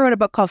 Peter Gray wrote a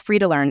book called Free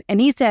to Learn, and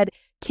he said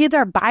kids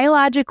are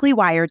biologically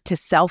wired to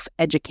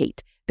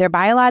self-educate. They're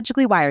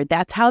biologically wired.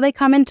 That's how they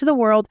come into the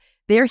world.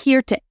 They're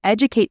here to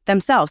educate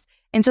themselves.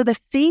 And so the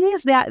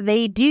things that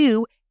they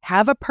do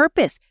have a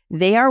purpose.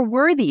 They are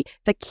worthy.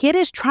 The kid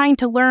is trying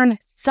to learn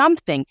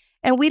something,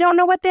 and we don't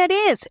know what that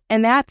is.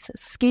 And that's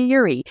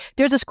scary.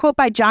 There's this quote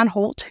by John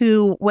Holt,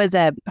 who was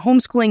a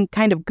homeschooling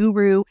kind of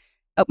guru.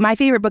 My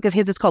favorite book of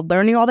his is called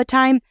Learning All the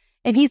Time.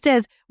 And he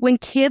says, when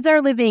kids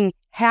are living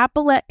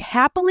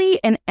happily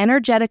and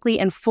energetically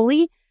and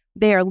fully,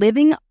 they are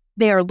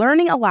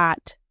learning a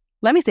lot.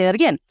 Let me say that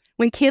again.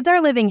 When kids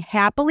are living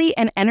happily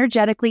and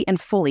energetically and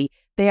fully,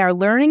 they are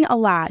learning a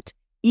lot,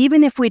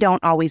 even if we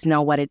don't always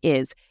know what it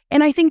is.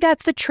 And I think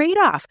that's the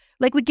trade-off.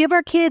 Like we give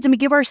our kids and we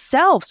give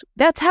ourselves.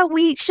 That's how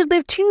we should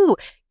live too.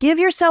 Give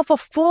yourself a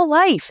full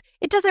life.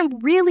 It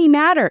doesn't really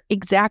matter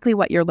exactly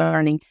what you're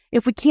learning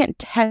if we can't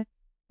test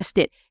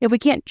it, if we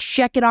can't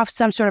check it off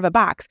some sort of a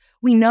box.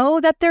 We know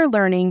that they're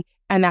learning,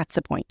 and that's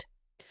the point.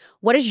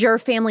 What has your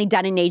family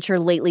done in nature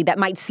lately that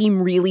might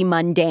seem really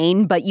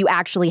mundane, but you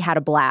actually had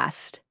a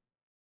blast?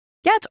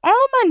 Yeah, it's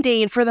all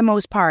mundane for the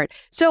most part.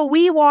 So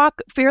we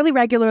walk fairly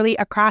regularly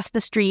across the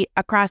street,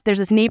 there's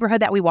this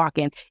neighborhood that we walk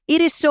in.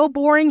 It is so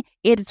boring.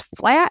 It is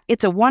flat.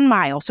 It's a 1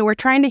 mile. So we're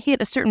trying to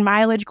hit a certain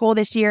mileage goal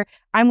this year.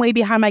 I'm way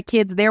behind my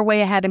kids. They're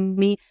way ahead of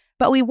me.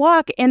 But we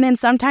walk, and then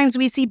sometimes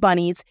we see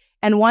bunnies,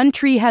 and one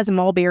tree has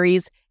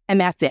mulberries, and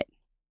that's it.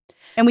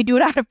 And we do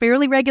it on a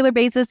fairly regular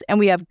basis, and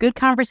we have good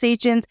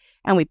conversations,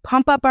 and we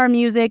pump up our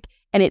music,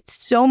 and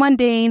it's so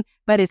mundane,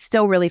 but it's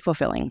still really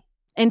fulfilling.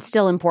 And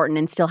still important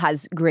and still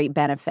has great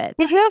benefits.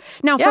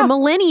 Now, for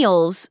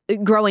millennials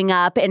growing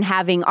up and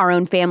having our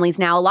own families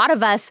now, a lot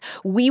of us,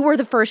 we were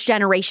the first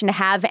generation to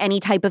have any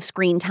type of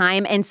screen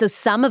time. And so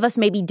some of us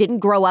maybe didn't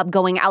grow up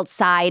going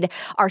outside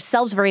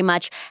ourselves very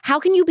much. How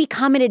can you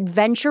become an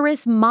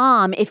adventurous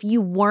mom if you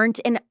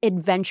weren't an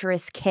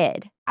adventurous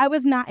kid? I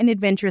was not an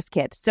adventurous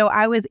kid. So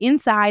I was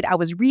inside, I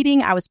was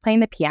reading, I was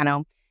playing the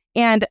piano.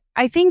 And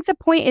I think the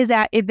point is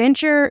that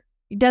adventure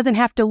doesn't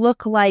have to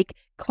look like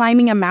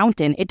climbing a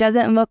mountain. It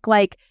doesn't look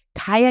like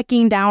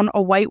kayaking down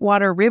a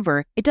whitewater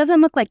river. It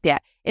doesn't look like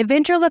that.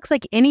 Adventure looks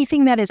like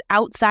anything that is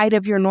outside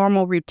of your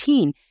normal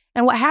routine.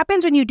 And what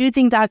happens when you do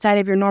things outside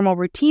of your normal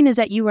routine is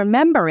that you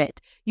remember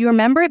it. You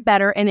remember it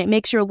better, and it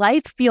makes your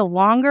life feel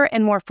longer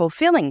and more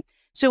fulfilling.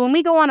 So when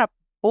we go on a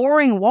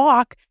boring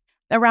walk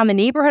around the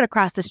neighborhood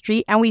across the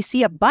street and we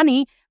see a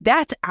bunny,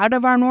 that's out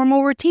of our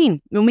normal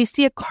routine. When we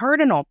see a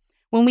cardinal,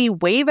 when we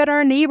wave at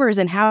our neighbors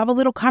and have a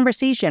little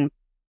conversation.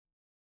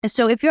 And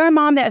so if you're a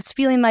mom that's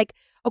feeling like,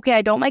 okay,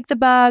 I don't like the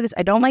bugs,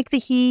 I don't like the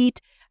heat,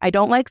 I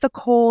don't like the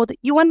cold,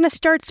 you want to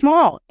start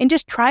small and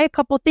just try a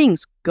couple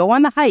things. Go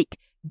on the hike,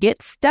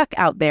 get stuck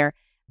out there.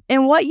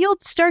 And what you'll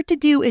start to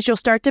do is you'll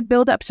start to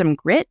build up some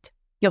grit.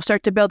 You'll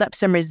start to build up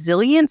some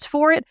resilience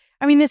for it.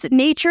 I mean, this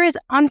nature is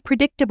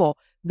unpredictable.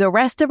 The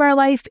rest of our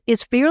life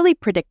is fairly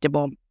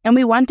predictable. And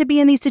we want to be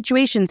in these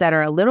situations that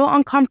are a little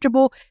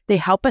uncomfortable. They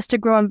help us to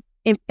grow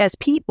as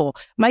people.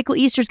 Michael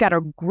Easter's got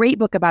a great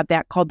book about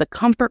that called The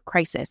Comfort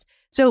Crisis.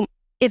 So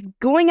if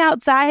going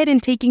outside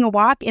and taking a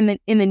walk in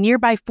the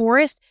nearby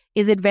forest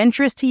is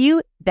adventurous to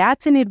you,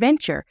 that's an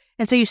adventure.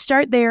 And so you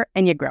start there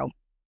and you grow.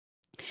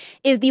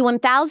 Is the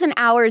 1,000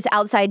 hours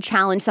outside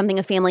challenge something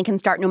a family can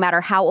start no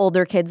matter how old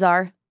their kids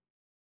are?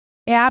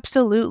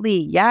 Absolutely.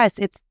 Yes.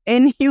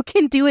 And you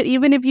can do it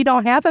even if you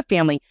don't have a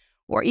family,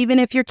 or even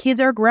if your kids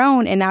are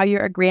grown and now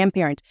you're a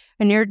grandparent,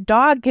 and your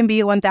dog can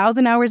be a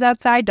 1,000 hours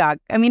outside dog.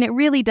 I mean, it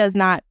really does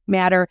not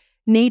matter.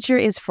 Nature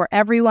is for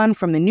everyone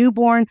from the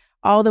newborn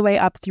all the way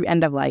up through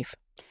end of life.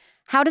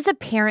 How does a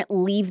parent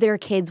leave their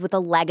kids with a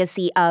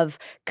legacy of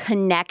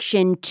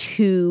connection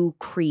to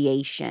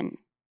creation?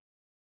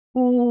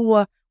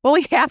 Ooh, well,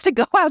 we have to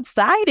go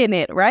outside in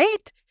it,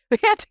 right? We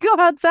have to go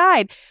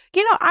outside.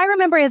 You know, I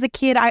remember as a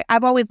kid,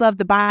 I've always loved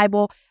the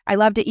Bible. I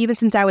loved it even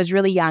since I was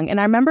really young. And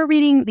I remember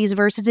reading these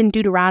verses in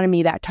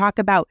Deuteronomy that talk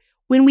about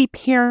when we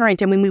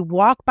parent and when we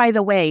walk by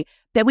the way,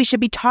 that we should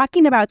be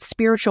talking about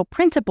spiritual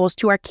principles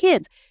to our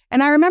kids.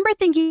 And I remember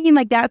thinking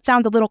like that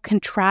sounds a little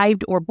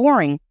contrived or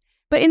boring.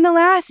 But in the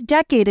last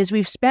decade, as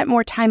we've spent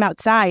more time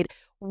outside,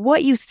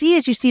 what you see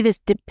is you see this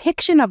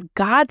depiction of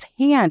God's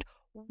hand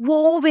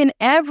woven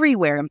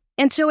everywhere.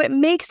 And so it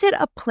makes it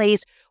a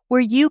place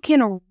where you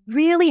can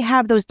really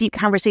have those deep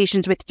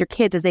conversations with your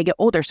kids as they get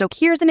older. So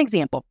here's an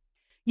example.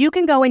 You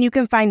can go and you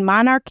can find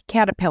monarch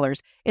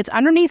caterpillars. It's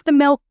underneath the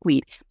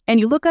milkweed. And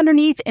you look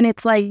underneath and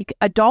it's like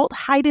adult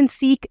hide and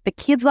seek. The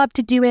kids love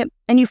to do it.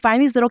 And you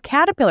find these little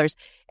caterpillars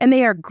and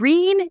they are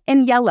green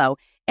and yellow.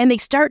 And they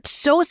start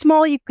so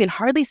small you can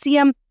hardly see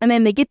them. And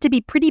then they get to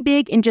be pretty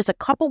big in just a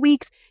couple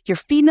weeks. You're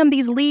feeding them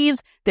these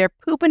leaves. They're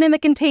pooping in the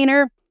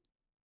container.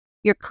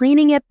 You're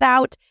cleaning it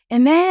out.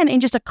 And then in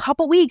just a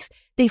couple weeks,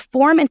 they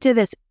form into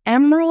this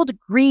emerald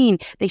green.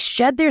 They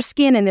shed their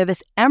skin and they're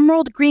this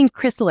emerald green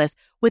chrysalis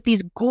with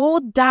these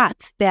gold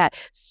dots that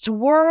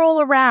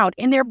swirl around,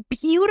 and they're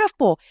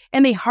beautiful.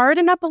 And they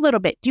harden up a little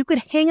bit. You could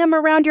hang them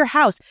around your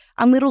house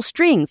on little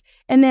strings.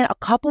 And then a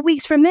couple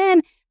weeks from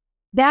then,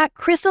 that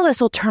chrysalis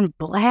will turn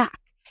black.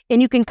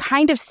 And you can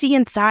kind of see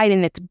inside,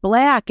 and it's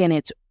black and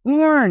it's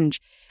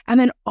orange. And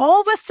then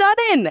all of a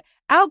sudden,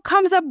 out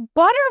comes a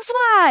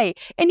butterfly.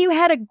 And you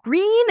had a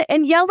green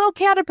and yellow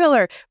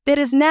caterpillar that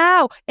is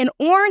now an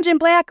orange and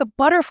black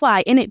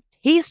butterfly. And it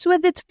tastes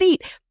with its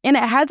feet. And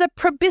it has a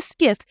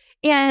proboscis.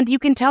 And you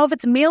can tell if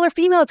it's male or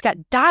female. It's got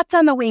dots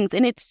on the wings.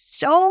 And it's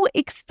so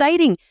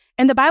exciting.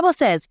 And the Bible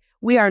says,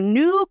 we are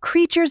new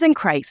creatures in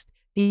Christ.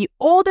 The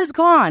old is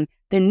gone.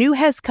 The new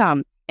has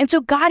come. And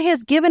so God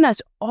has given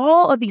us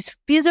all of these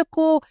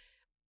physical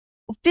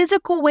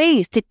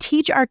ways to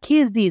teach our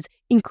kids these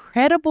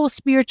incredible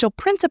spiritual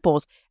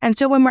principles. And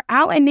so when we're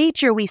out in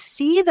nature, we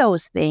see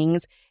those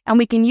things and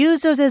we can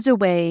use those as a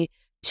way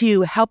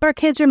to help our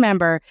kids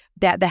remember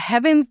that the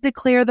heavens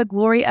declare the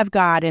glory of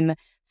God and the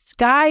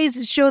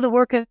skies show the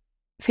work of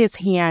his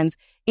hands,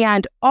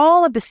 and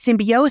all of the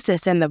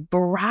symbiosis and the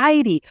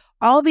variety,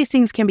 all of these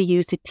things can be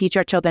used to teach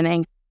our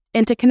children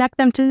and to connect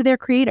them to their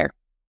creator.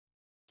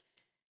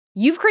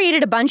 You've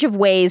created a bunch of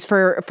ways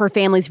for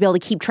families to be able to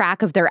keep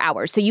track of their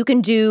hours. So you can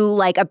do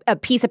like a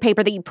piece of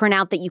paper that you print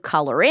out that you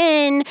color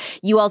in.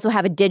 You also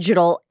have a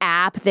digital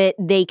app that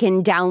they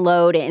can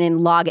download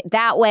and log it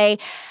that way.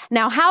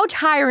 Now, how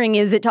tiring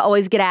is it to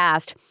always get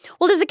asked,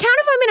 well, does it count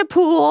if I'm in a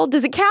pool?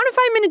 Does it count if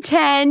I'm in a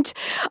tent?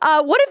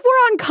 What if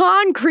we're on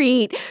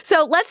concrete?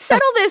 So let's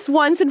settle this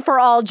once and for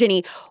all,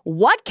 Ginny.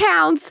 What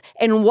counts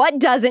and what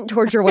doesn't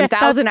towards your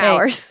 1,000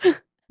 hours?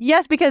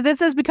 Yes, because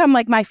this has become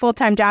like my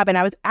full-time job. And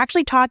I was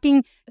actually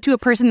talking to a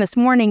person this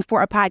morning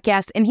for a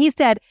podcast, and he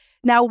said,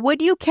 now,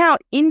 would you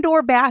count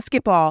indoor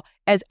basketball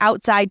as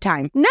outside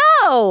time?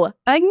 No.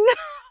 I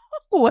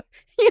know.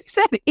 You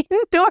said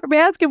indoor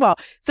basketball.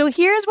 So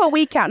here's what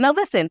we count. Now,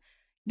 listen,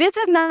 this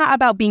is not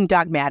about being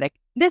dogmatic.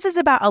 This is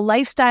about a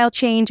lifestyle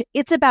change.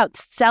 It's about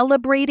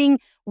celebrating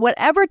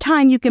whatever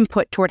time you can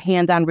put toward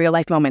hands-on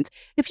real-life moments.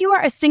 If you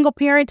are a single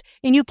parent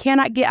and you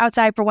cannot get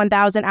outside for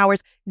 1,000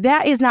 hours,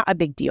 that is not a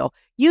big deal.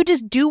 You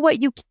just do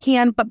what you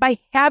can, but by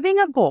having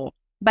a goal,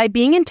 by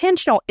being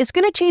intentional, it's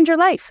going to change your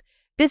life.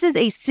 This is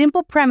a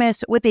simple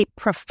premise with a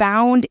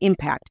profound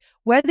impact.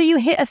 Whether you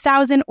hit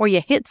 1,000 or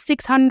you hit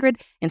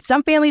 600, and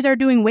some families are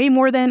doing way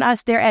more than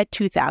us, they're at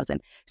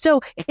 2,000.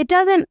 So it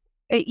doesn't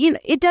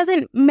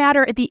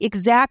matter the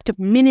exact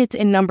minutes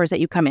and numbers that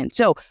you come in.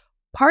 So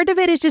part of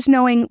it is just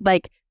knowing,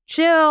 like,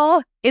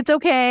 chill, it's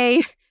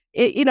okay.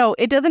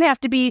 It doesn't have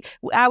to be,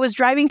 I was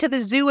driving to the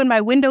zoo and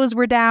my windows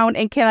were down,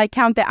 and can I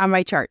count that on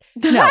my chart?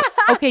 No.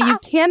 Okay, you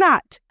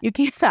cannot. You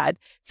cannot.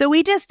 So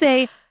we just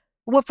say,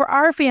 well, for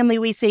our family,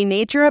 we say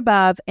nature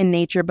above and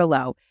nature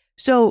below.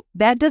 So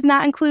that does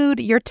not include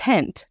your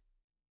tent.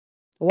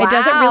 Wow. It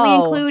doesn't really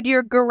include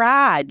your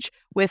garage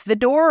with the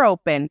door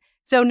open.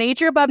 So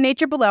nature above,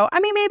 nature below. I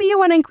mean, maybe you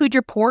want to include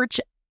your porch.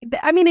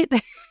 I mean,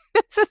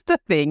 it's just a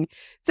thing.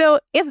 So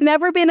it's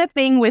never been a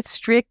thing with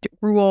strict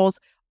rules,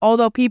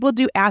 although people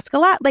do ask a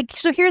lot. Like,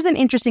 so here's an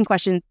interesting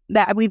question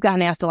that we've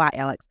gotten asked a lot,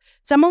 Alex.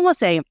 Someone will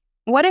say,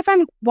 what if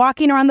I'm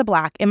walking around the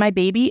block and my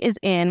baby is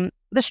in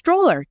the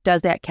stroller?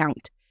 Does that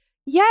count?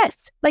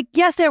 Yes.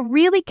 Yes, it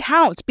really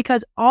counts,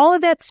 because all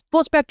of that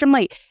full spectrum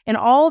light and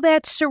all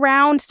that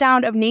surround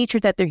sound of nature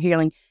that they're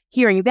hearing,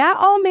 that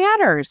all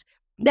matters.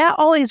 That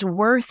all is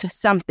worth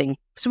something.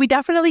 So we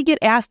definitely get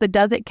asked the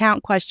does it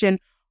count question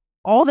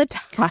all the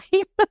time.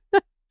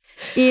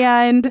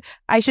 And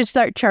I should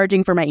start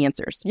charging for my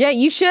answers. Yeah,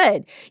 you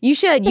should.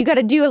 You got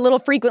to do a little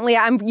frequently.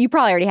 You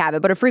probably already have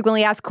it, but a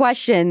frequently asked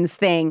questions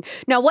thing.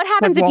 Now, what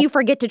happens if you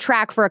forget to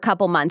track for a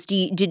couple months?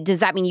 Does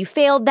that mean you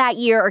failed that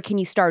year, or can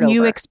you start over?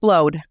 You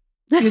explode.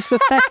 You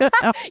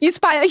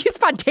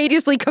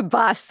spontaneously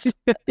combust.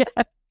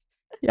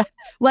 Yeah.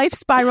 Life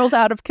spirals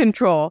out of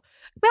control.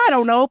 I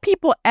don't know.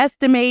 People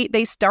estimate,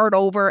 they start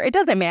over. It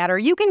doesn't matter.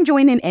 You can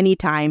join in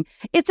anytime.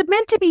 It's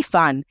meant to be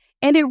fun.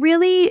 And it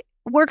really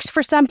works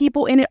for some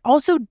people, and it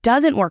also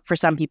doesn't work for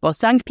some people.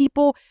 Some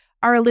people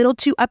are a little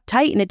too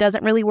uptight, and it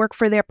doesn't really work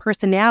for their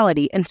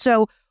personality. And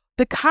so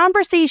the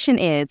conversation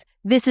is,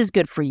 this is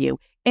good for you.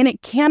 And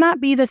it cannot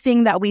be the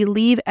thing that we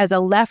leave as a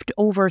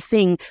leftover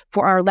thing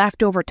for our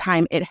leftover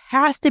time. It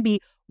has to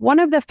be one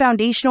of the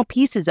foundational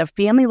pieces of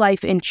family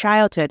life in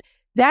childhood.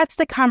 That's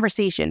the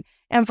conversation.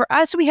 And for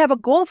us, we have a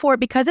goal for it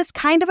because it's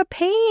kind of a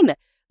pain.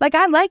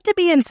 I like to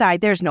be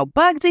inside. There's no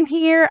bugs in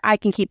here. I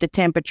can keep the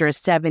temperature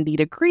 70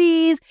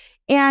 degrees.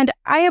 And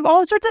I have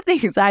all sorts of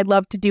things I'd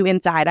love to do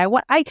inside.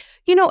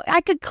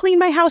 I could clean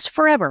my house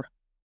forever.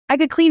 I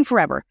could clean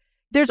forever.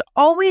 There's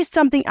always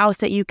something else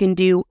that you can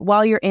do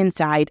while you're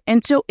inside.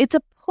 And so it's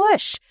a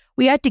push.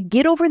 We have to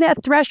get over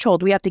that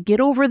threshold. We have to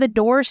get over the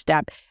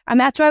doorstep. And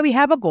that's why we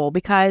have a goal,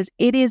 because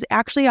it is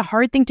actually a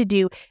hard thing to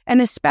do, and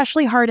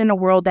especially hard in a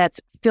world that's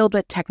filled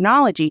with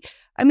technology.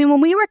 I mean, when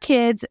we were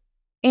kids,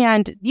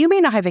 and you may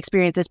not have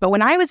experienced this, but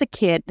when I was a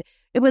kid,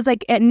 it was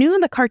at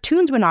noon, the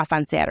cartoons went off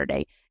on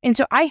Saturday. And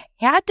so I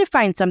had to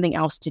find something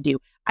else to do.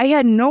 I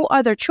had no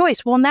other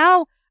choice. Well,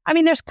 now, I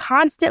mean, there's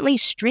constantly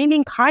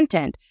streaming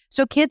content.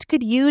 So kids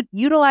could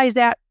utilize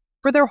that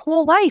for their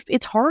whole life.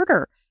 It's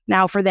harder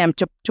now for them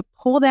to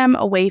pull them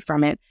away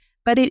from it.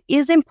 But it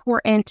is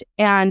important,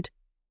 and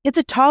it's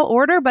a tall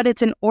order, but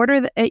it's an order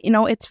that,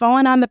 it's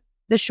fallen on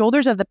the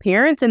shoulders of the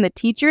parents and the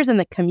teachers and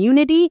the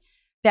community,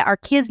 that our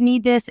kids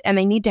need this, and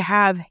they need to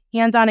have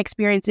hands-on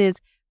experiences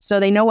so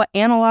they know what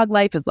analog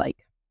life is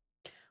like.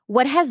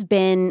 What has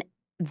been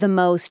the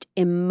most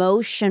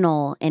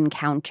emotional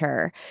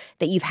encounter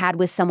that you've had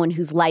with someone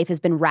whose life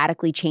has been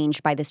radically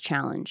changed by this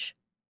challenge?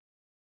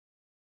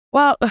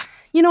 Well,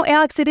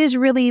 Alex, it is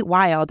really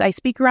wild. I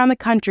speak around the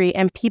country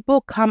and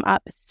people come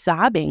up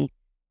sobbing.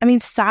 I mean,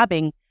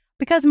 sobbing,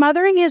 because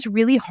mothering is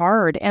really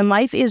hard and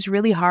life is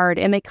really hard,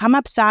 and they come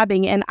up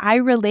sobbing. And I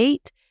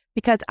relate,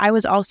 because I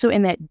was also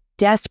in that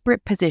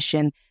desperate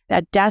position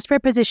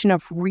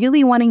of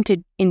really wanting to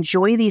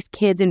enjoy these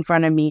kids in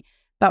front of me,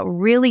 but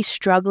really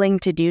struggling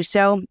to do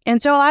so.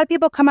 And so a lot of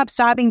people come up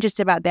sobbing just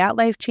about that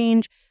life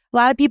change. A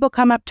lot of people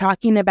come up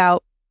talking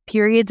about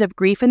periods of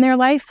grief in their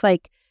life,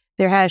 like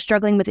they're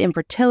struggling with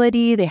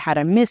infertility, they had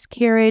a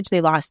miscarriage,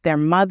 they lost their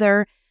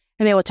mother,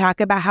 and they will talk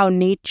about how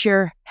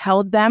nature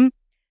held them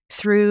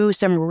through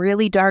some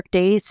really dark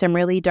days, some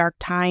really dark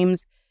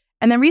times.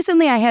 And then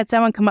recently I had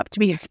someone come up to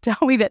me and tell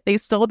me that they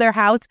sold their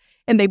house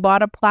and they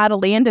bought a plot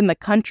of land in the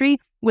country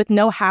with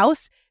no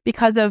house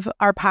because of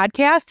our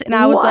podcast. And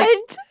I was like,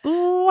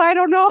 oh, I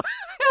don't know.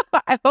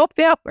 I hope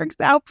that works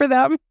out for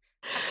them.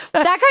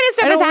 That kind of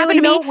stuff has happened really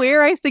to me. I don't know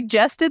where I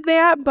suggested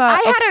that,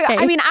 but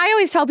I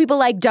always tell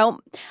people,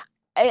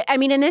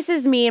 and this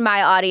is me and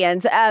my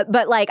audience,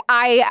 but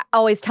I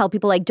always tell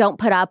people, don't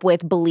put up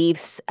with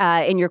beliefs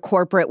in your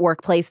corporate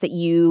workplace that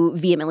you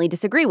vehemently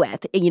disagree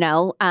with.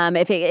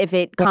 If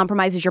it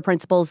compromises your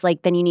principles,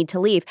 then you need to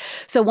leave.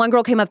 So one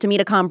girl came up to me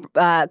at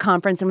a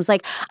conference and was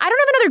like, I don't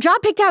have another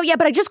job picked out yet,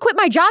 but I just quit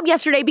my job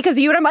yesterday because of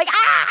you. And I'm like,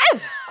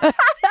 ah!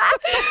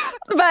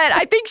 But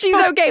I think she's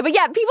okay. But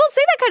yeah, people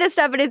say that kind of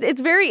stuff, and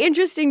it's very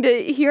interesting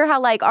to hear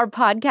how our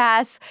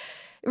podcasts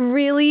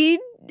really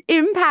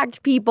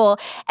impact people.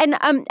 And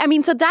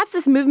so that's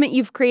this movement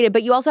you've created,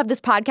 but you also have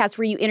this podcast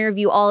where you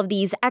interview all of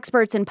these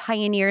experts and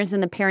pioneers in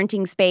the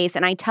parenting space.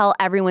 And I tell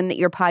everyone that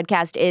your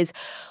podcast is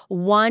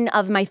one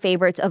of my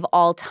favorites of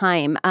all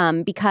time,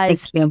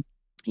 because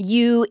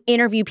you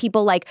interview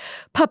people like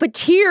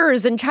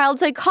puppeteers and child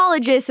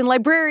psychologists and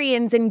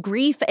librarians and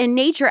grief and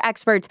nature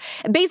experts,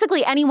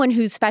 basically anyone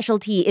whose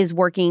specialty is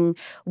working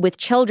with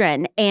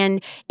children.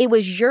 And it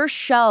was your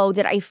show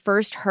that I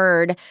first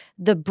heard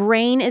the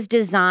brain is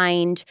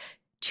designed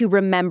to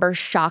remember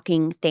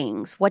shocking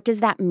things. What does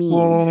that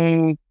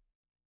mean?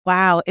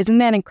 Wow. Isn't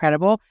that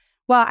incredible?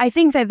 Well, I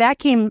think that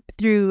came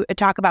through a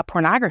talk about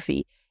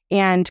pornography.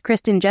 And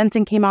Kristen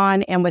Jensen came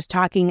on and was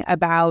talking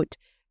about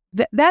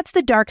that's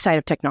the dark side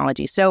of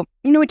technology. So,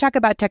 we talk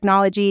about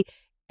technology,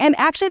 and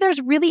actually there's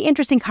really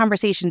interesting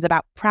conversations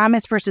about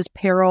promise versus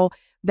peril,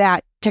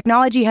 that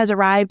technology has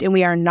arrived and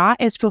we are not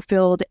as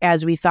fulfilled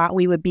as we thought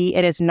we would be.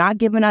 It has not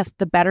given us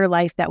the better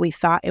life that we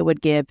thought it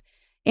would give.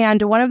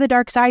 And one of the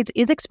dark sides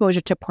is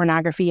exposure to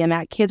pornography, and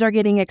that kids are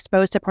getting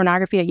exposed to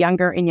pornography at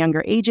younger and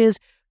younger ages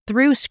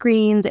through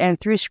screens and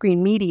through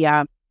screen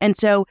media. And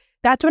so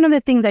that's one of the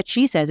things that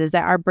she says, is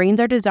that our brains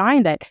are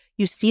designed that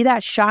you see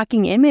that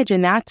shocking image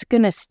and that's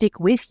going to stick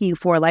with you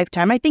for a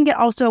lifetime. I think it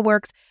also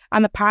works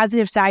on the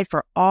positive side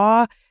for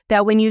awe,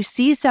 that when you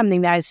see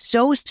something that is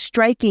so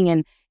striking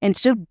and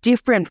so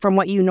different from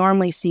what you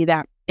normally see,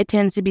 that it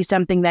tends to be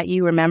something that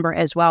you remember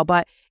as well.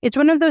 But it's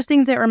one of those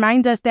things that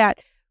reminds us that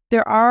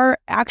there are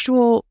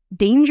actual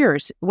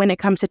dangers when it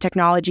comes to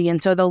technology.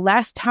 And so the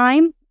less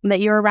time that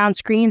you're around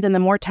screens and the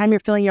more time you're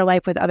filling your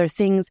life with other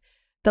things,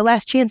 the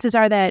less chances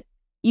are that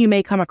you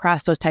may come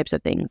across those types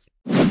of things.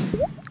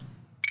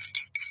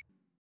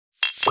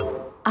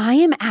 I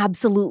am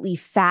absolutely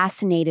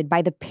fascinated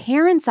by the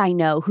parents I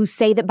know who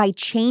say that by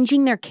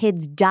changing their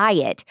kids'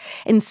 diet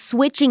and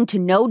switching to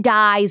no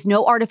dyes,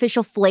 no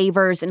artificial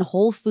flavors, and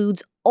whole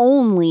foods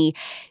only,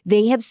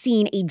 they have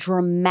seen a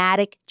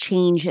dramatic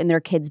change in their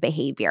kids'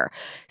 behavior.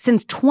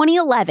 Since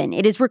 2011,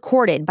 it is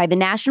recorded by the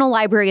National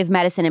Library of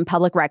Medicine and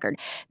Public Record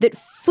that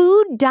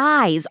food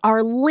dyes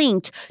are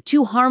linked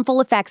to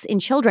harmful effects in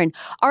children.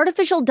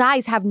 Artificial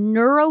dyes have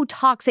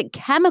neurotoxic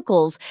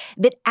chemicals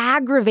that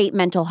aggravate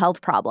mental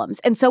health problems.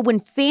 And so when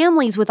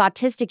families with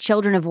autistic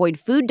children avoid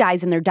food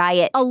dyes in their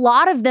diet, a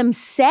lot of them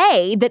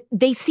say that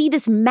they see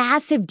this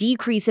massive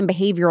decrease in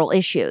behavioral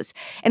issues.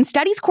 And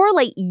studies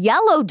correlate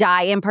yellow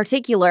dye in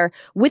particular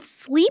with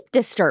sleep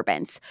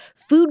disturbance.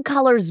 Food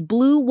colors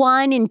blue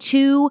 1 and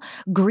 2,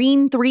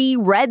 green 3,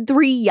 red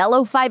 3,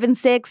 yellow 5 and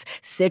 6,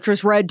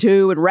 citrus red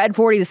 2, and red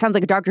 40. This sounds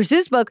like a Dr.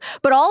 Seuss book,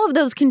 but all of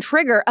those can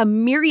trigger a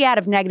myriad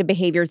of negative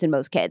behaviors in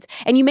most kids.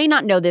 And you may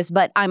not know this,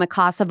 but I'm a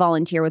CASA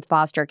volunteer with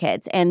foster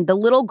kids. And the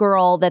little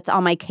girl that's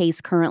on my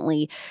case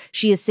currently,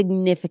 she has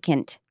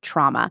significant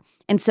trauma.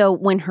 And so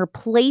when her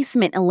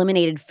placement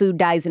eliminated food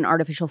dyes and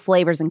artificial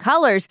flavors and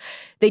colors,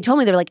 they told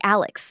me, they were like,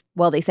 Alex.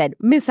 Well, they said,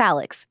 Miss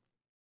Alex,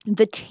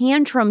 the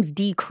tantrums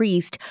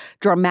decreased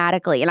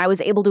dramatically, and I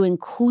was able to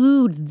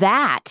include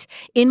that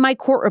in my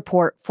court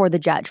report for the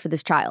judge for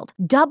this child.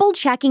 Double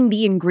checking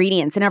the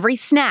ingredients in every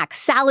snack,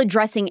 salad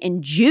dressing,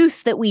 and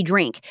juice that we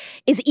drink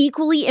is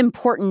equally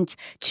important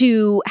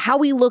to how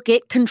we look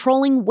at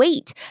controlling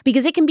weight,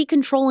 because it can be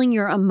controlling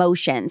your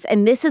emotions.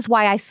 And this is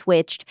why I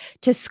switched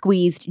to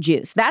squeezed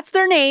juice. That's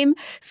their name,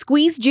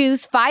 squeezed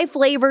juice, 5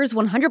 flavors,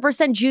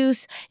 100%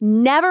 juice,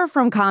 never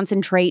from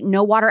concentrate,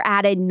 no water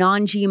added,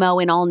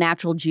 non-GMO, and all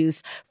natural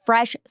juice,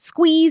 fresh,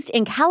 squeezed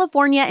in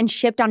California and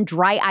shipped on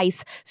dry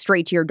ice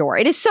straight to your door.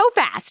 It is so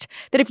fast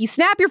that if you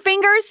snap your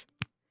fingers,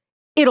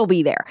 it'll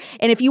be there.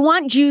 And if you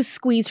want juice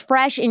squeezed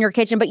fresh in your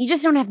kitchen, but you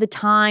just don't have the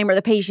time or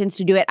the patience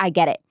to do it, I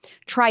get it.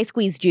 Try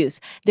squeezed juice.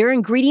 Their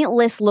ingredient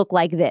lists look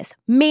like this: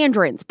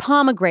 mandarins,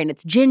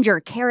 pomegranates, ginger,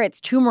 carrots,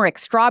 turmeric,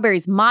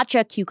 strawberries,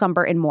 matcha,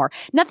 cucumber, and more.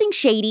 Nothing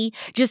shady,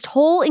 just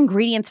whole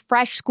ingredients,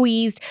 fresh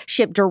squeezed,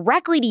 shipped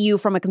directly to you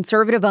from a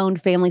conservative-owned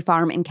family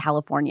farm in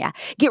California.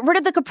 Get rid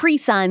of the Capri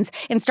Suns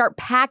and start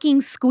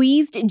packing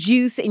squeezed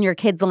juice in your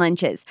kids'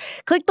 lunches.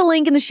 Click the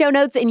link in the show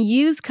notes and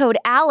use code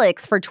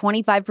ALEX for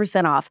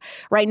 25% off.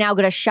 Right now,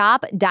 go to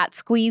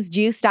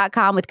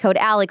shop.squeezejuice.com with code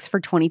ALEX for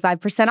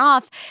 25%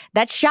 off.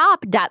 That's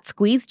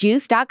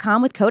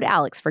shop.squeezejuice.com with code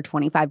ALEX for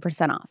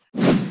 25% off.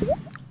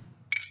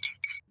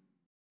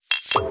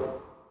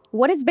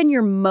 What has been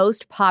your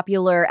most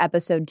popular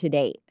episode to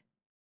date?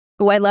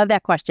 Oh, I love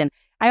that question.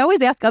 I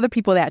always ask other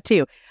people that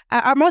too.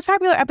 Our most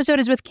popular episode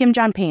is with Kim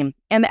Jong-Payne,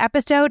 and the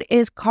episode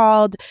is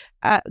called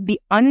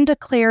The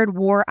Undeclared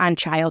War on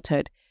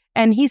Childhood.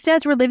 And he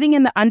says we're living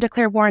in the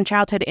undeclared war on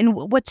childhood. And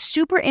what's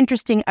super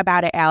interesting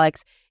about it,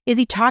 Alex, is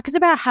he talks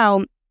about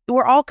how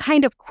we're all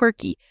kind of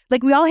quirky.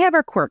 Like, we all have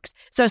our quirks.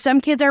 So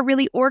some kids are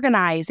really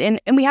organized and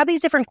we have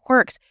these different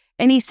quirks.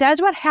 And he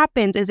says what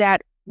happens is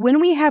that when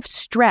we have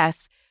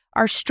stress,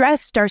 our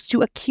stress starts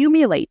to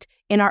accumulate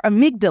in our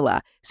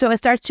amygdala. So it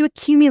starts to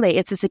accumulate.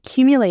 It's this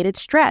accumulated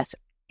stress.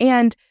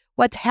 And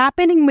what's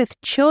happening with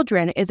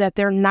children is that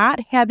they're not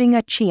having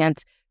a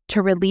chance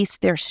to release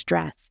their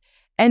stress.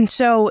 And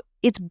so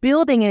it's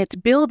building and it's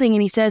building.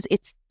 And he says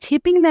it's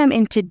tipping them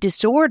into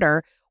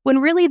disorder when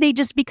really they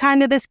just be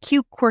kind of this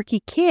cute,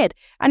 quirky kid.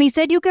 And he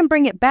said you can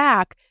bring it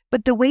back,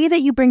 but the way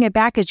that you bring it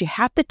back is you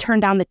have to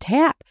turn down the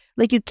tap.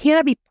 Like, you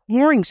cannot be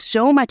pouring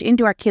so much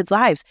into our kids'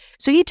 lives.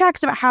 So he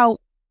talks about how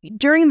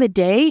during the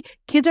day,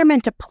 kids are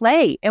meant to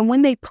play. And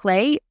when they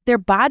play, their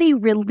body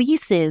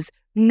releases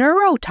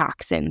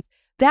neurotoxins.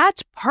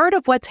 That's part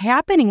of what's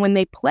happening when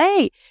they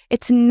play.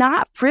 It's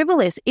not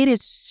frivolous. It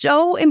is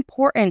so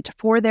important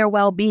for their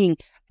well-being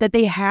that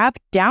they have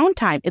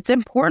downtime. It's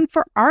important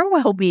for our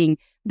well-being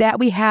that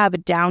we have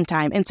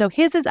downtime. And so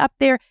his is up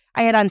there.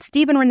 I had on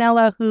Steven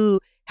Ranella, who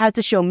has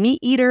the show Meat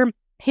Eater.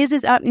 His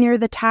is up near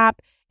the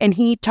top. And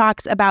he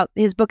talks about,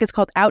 his book is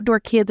called Outdoor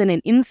Kids in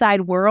an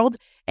Inside World.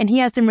 And he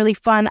has some really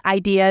fun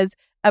ideas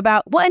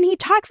about, well, and he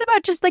talks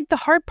about just like the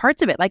hard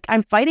parts of it. Like,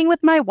 I'm fighting with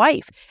my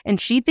wife and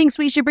she thinks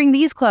we should bring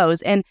these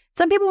clothes. And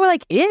some people were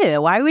like,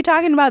 ew, why are we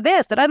talking about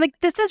this? And I'm like,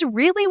 this is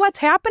really what's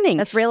happening.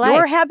 That's real life.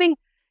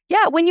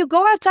 When you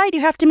go outside,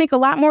 you have to make a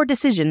lot more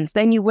decisions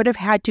than you would have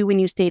had to when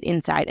you stayed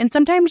inside. And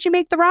sometimes you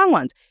make the wrong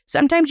ones.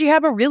 Sometimes you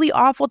have a really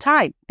awful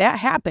time. That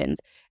happens.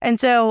 And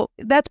so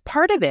that's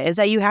part of it, is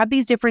that you have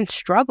these different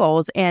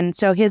struggles. And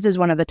so his is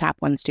one of the top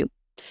ones too.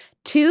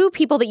 Two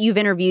people that you've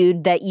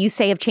interviewed that you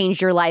say have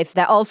changed your life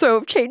that also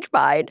have changed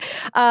mine.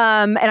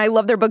 And I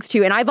love their books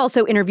too. And I've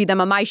also interviewed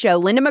them on my show.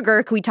 Linda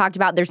McGurk, we talked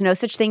about There's No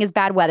Such Thing as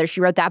Bad Weather.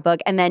 She wrote that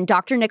book. And then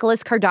Dr.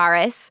 Nicholas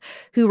Kardaras,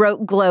 who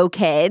wrote Glow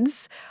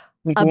Kids.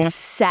 Mm-hmm.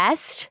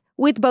 Obsessed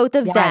with both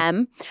of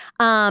them.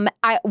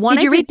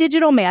 Did you read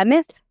Digital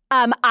Madness?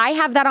 I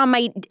have that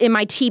in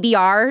my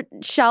TBR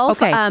shelf,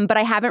 but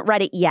I haven't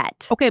read it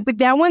yet. Okay, but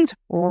that one's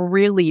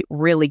really,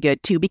 really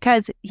good too,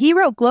 because he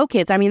wrote Glow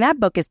Kids. I mean, that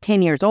book is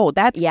 10 years old.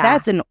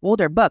 That's an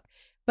older book.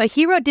 But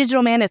he wrote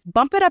Digital Madness.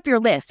 Bump it up your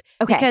list.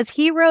 Okay. Because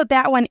he wrote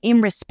that one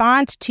in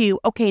response to,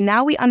 okay,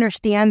 now we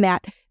understand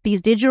that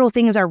these digital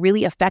things are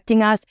really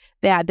affecting us,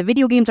 that the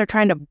video games are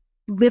trying to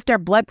lift our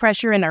blood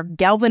pressure and our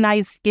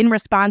galvanized skin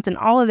response and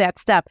all of that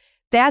stuff.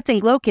 That's in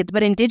Glow Kids.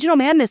 But in Digital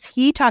Madness,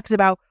 he talks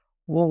about,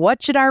 well,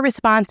 what should our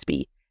response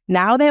be?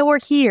 Now that we're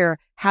here,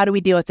 how do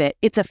we deal with it?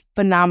 It's a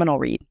phenomenal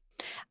read.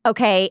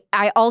 Okay,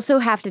 I also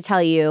have to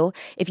tell you,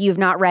 if you've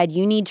not read,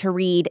 you need to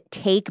read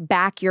Take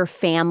Back Your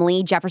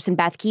Family, Jefferson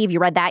Bethke. Have you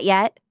read that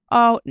yet?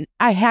 Oh,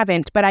 I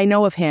haven't, but I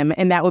know of him,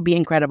 and that would be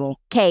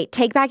incredible. Okay,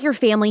 Take Back Your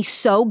Family,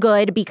 so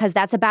good, because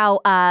that's about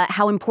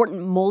how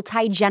important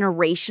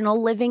multi-generational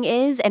living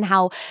is, and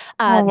how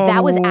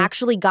that was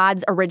actually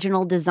God's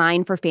original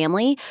design for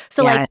family.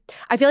 So,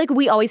 I feel like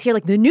we always hear,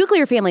 the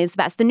nuclear family is the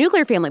best, the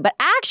nuclear family, but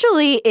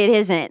actually it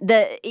isn't.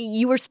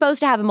 You were supposed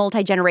to have a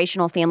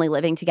multi-generational family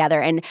living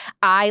together, and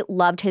I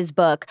loved his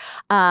book.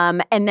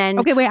 And then...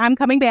 Okay, wait, I'm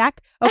coming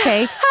back.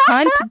 Okay,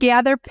 Hunt,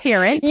 Gather,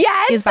 Parent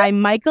is by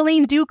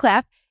Michaeline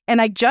Duclef. And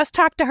I just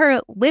talked to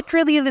her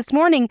literally this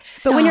morning.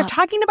 But when you're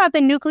talking about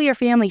the nuclear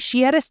family,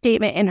 she had a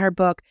statement in her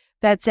book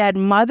that said,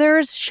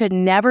 mothers should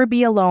never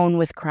be alone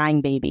with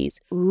crying babies.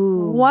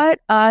 Ooh. What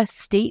a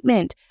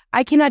statement.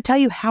 I cannot tell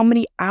you how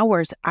many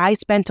hours I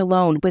spent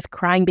alone with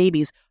crying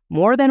babies,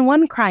 more than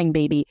one crying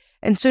baby.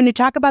 And so when you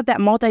talk about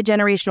that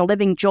multi-generational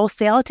living, Joel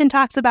Salatin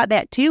talks about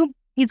that too.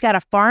 He's got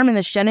a farm in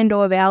the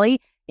Shenandoah Valley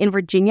in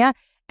Virginia.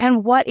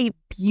 And what a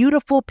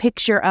beautiful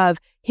picture of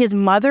his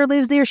mother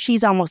lives there.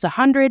 She's almost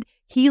 100.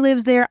 He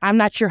lives there. I'm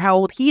not sure how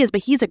old he is,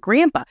 but he's a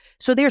grandpa.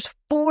 So there's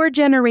 4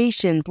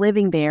 generations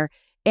living there.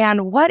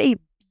 And what a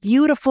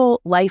beautiful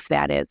life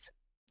that is.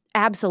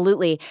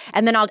 Absolutely.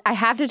 And then I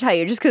have to tell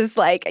you, just because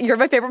you're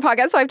my favorite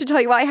podcast, so I have to tell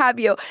you why I have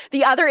you.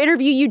 The other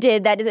interview you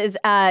did that is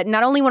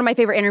not only one of my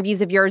favorite interviews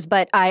of yours,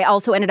 but I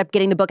also ended up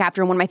getting the book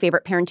after one of my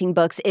favorite parenting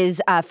books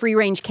is Free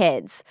Range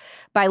Kids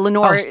by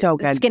Lenore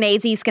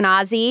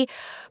Skenazy.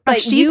 But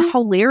she's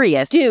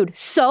hilarious. Dude,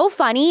 so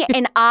funny.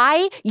 And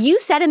you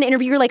said in the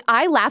interview, you're like,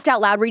 I laughed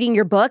out loud reading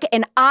your book,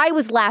 and I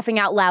was laughing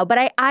out loud.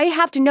 But I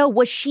have to know,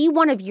 was she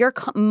one of your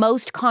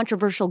most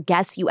controversial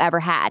guests you ever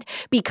had?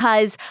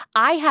 Because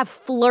I have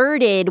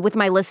flirted with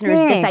my listeners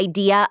this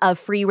idea of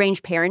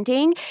free-range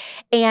parenting,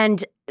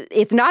 and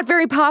it's not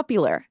very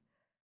popular.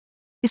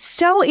 It's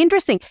so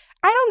interesting.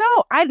 I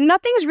don't know.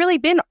 Nothing's really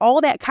been all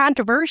that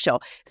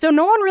controversial. So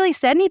no one really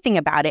said anything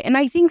about it. And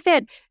I think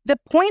that the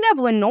point of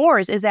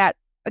Lenore's is that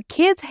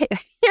kids,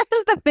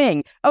 here's the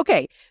thing.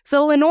 Okay,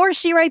 so Lenore,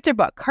 she writes her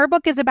book. Her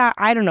book is about,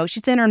 I don't know, she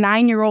sent her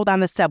 9-year-old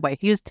on the subway.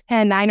 He was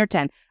 9 or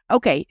 10.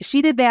 Okay,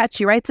 she did that.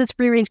 She writes this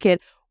free-range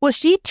kid. Well,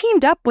 she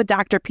teamed up with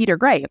Dr. Peter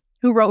Gray,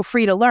 who wrote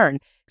Free to Learn.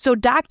 So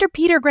Dr.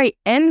 Peter Gray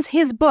ends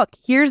his book.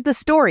 Here's the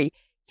story.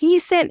 He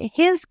sent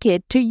his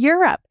kid to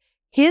Europe.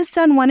 His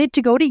son wanted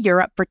to go to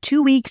Europe for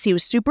 2 weeks. He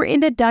was super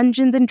into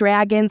Dungeons and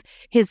Dragons.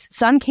 His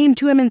son came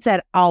to him and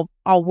said, I'll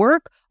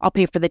work. I'll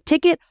pay for the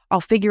ticket.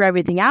 I'll figure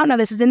everything out. Now,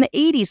 this is in the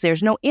 80s.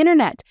 There's no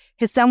internet.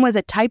 His son was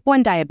a type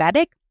 1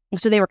 diabetic.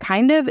 So they were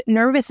kind of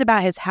nervous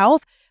about his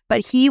health.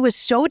 But he was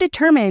so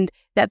determined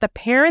that the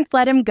parents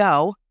let him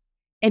go.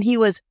 And he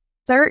was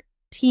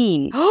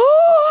 13.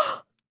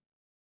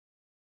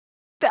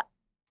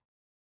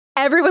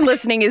 Everyone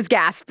listening is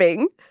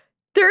gasping.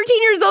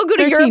 13 years old, go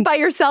to Europe by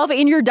yourself,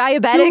 and you're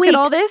diabetic and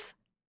all this?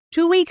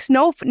 2 weeks,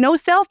 no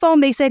cell phone.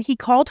 They said he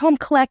called home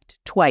collect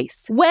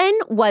twice. When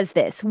was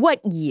this?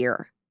 What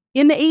year?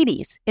 In the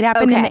 80s. It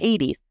happened in the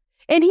 80s.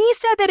 And he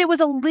said that it was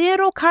a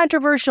little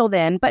controversial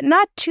then, but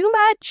not too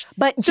much.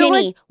 But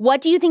Ginny,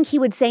 what do you think he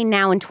would say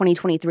now in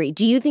 2023?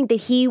 Do you think that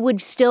he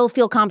would still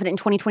feel confident in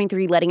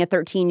 2023 letting a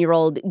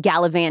 13-year-old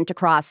gallivant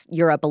across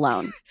Europe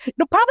alone?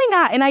 No, probably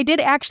not. And I did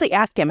actually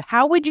ask him,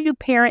 how would you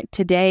parent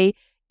today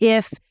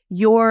if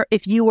you were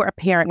a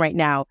parent right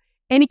now?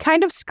 And he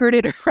kind of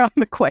skirted around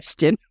the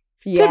question.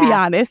 to be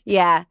honest.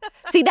 Yeah.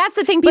 See, that's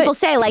the thing people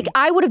say, like,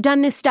 I would have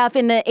done this stuff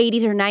in the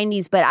 80s or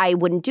 90s, but I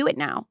wouldn't do it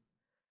now.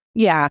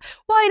 Yeah.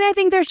 Well, and I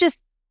think there's just,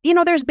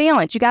 there's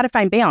balance. You got to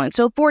find balance.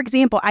 So, for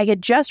example, I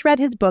had just read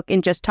his book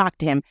and just talked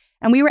to him,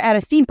 and we were at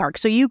a theme park.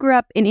 So you grew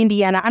up in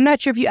Indiana. I'm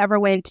not sure if you ever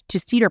went to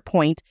Cedar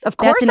Point. Of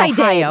course I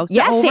Ohio. did.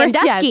 Yes,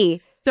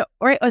 Sandusky.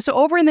 Yes. So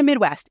over in the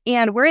Midwest,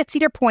 and we're at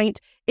Cedar Point.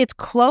 It's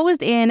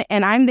closed in,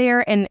 and I'm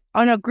there, and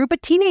on a group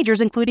of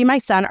teenagers, including my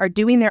son, are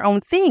doing their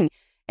own thing.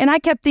 And I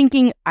kept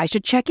thinking, I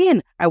should check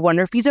in. I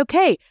wonder if he's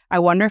okay. I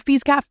wonder if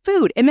he's got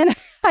food. And then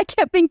I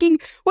kept thinking,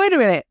 wait a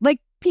minute, like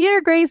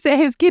Peter Gray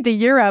sent his kid to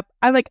Europe.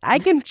 I'm like, I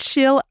can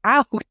chill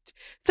out.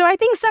 So I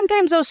think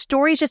sometimes those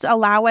stories just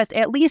allow us,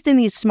 at least in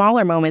these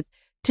smaller moments,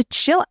 to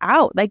chill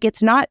out. Like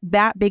it's not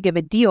that big of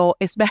a deal,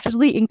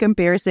 especially in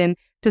comparison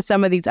to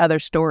some of these other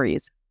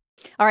stories.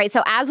 All right.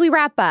 So as we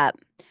wrap up,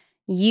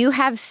 you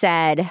have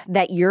said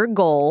that your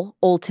goal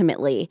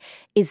ultimately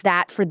is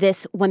that for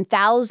this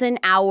 1,000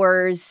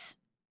 hours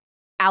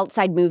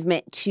outside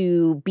movement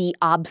to be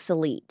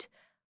obsolete.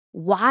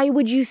 Why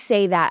would you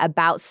say that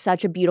about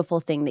such a beautiful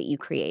thing that you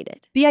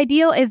created? The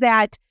ideal is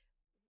that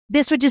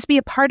this would just be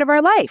a part of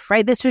our life,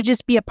 right? This would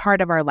just be a part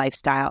of our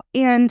lifestyle.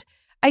 And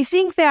I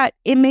think that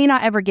it may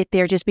not ever get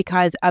there just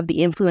because of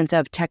the influence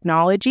of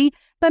technology,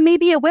 but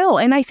maybe it will.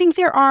 And I think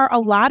there are a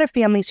lot of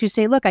families who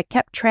say, look, I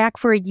kept track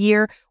for a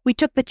year. We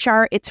took the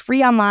chart. It's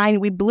free online.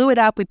 We blew it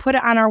up. We put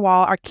it on our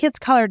wall. Our kids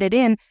colored it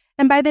in.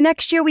 And by the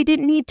next year, we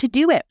didn't need to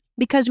do it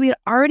because we had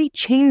already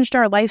changed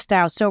our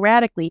lifestyle so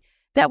radically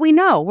that we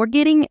know we're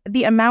getting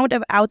the amount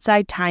of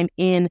outside time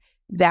in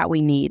that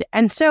we need.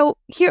 And so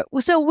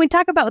when we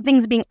talk about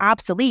things being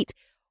obsolete,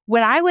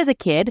 when I was a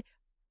kid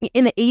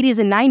in the 80s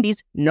and 90s,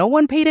 no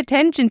one paid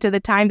attention to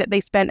the time that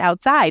they spent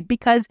outside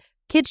because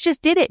kids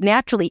just did it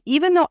naturally.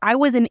 Even though I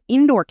was an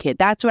indoor kid,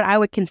 that's what I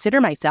would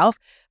consider myself.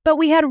 But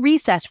we had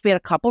recess. We had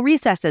a couple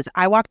recesses.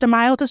 I walked a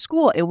mile to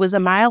school. It was a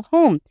mile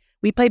home.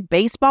 We played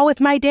baseball with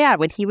my dad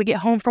when he would get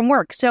home from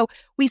work. So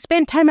we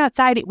spent time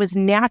outside. It was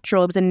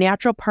natural. It was a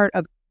natural part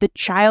of the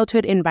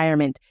childhood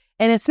environment.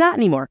 And it's not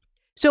anymore.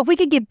 So if we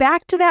could get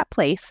back to that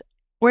place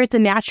where it's a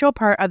natural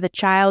part of the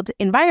child's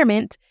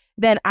environment,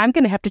 then I'm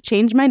going to have to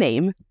change my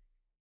name.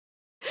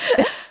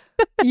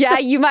 Yeah,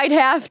 you might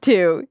have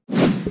to.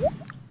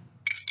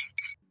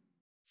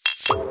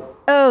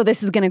 Oh,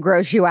 this is going to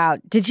gross you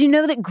out. Did you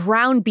know that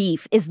ground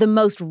beef is the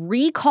most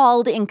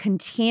recalled and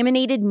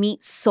contaminated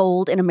meat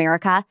sold in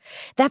America?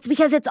 That's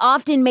because it's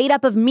often made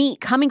up of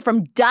meat coming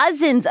from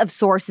dozens of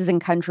sources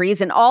and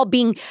countries and all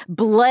being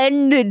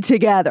blended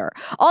together.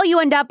 All you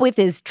end up with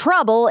is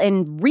trouble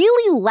and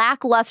really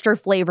lackluster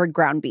flavored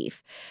ground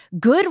beef.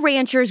 Good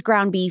Ranchers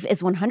ground beef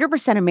is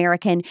 100%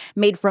 American,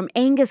 made from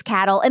Angus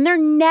cattle, and they're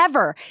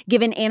never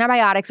given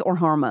antibiotics or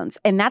hormones.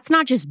 And that's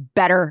not just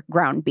better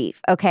ground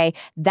beef, okay?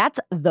 That's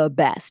the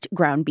best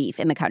ground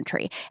beef in the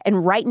country.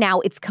 And right now,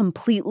 it's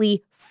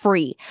completely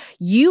free.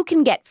 You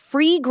can get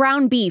free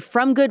ground beef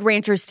from Good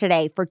Ranchers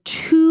today for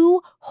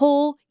 2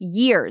 whole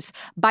years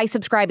by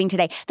subscribing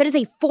today. That is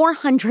a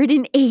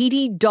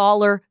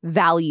 $480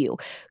 value.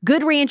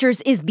 Good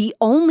Ranchers is the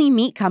only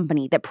meat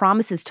company that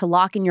promises to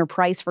lock in your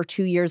price for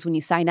 2 years when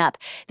you sign up.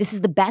 This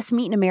is the best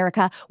meat in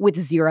America with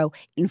zero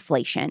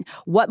inflation.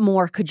 What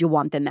more could you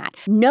want than that?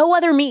 No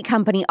other meat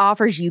company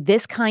offers you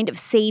this kind of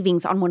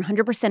savings on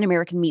 100%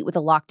 American meat with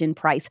a locked-in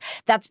price.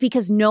 That's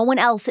because no one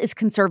else is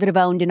conservative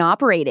owned and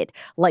operated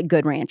like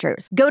Good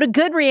Ranchers. Go to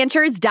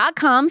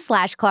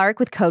goodranchers.com/Clark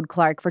with code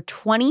Clark for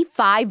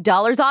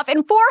 $25 off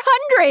and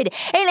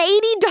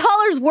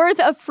 $480 worth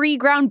of free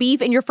ground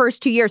beef in your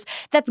first 2 years.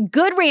 That's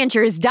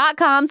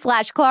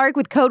goodranchers.com/Clark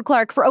with code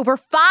Clark for over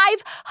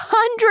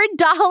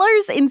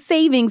 $500 in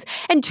savings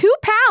and 2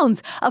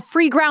 pounds of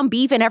free ground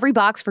beef in every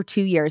box for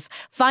 2 years.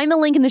 Find the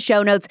link in the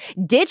show notes,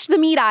 ditch the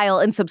meat aisle,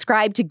 and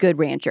subscribe to Good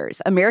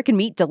Ranchers. American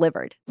meat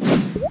delivered.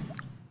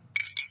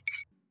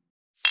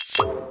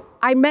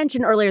 I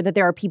mentioned earlier that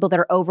there are people that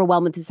are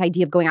overwhelmed with this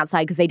idea of going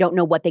outside because they don't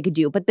know what they could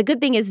do. But the good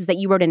thing is that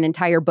you wrote an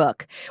entire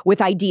book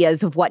with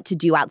ideas of what to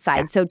do outside.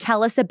 Yeah. So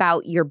tell us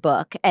about your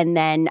book and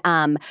then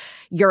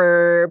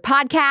your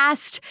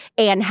podcast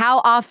and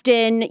how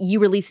often you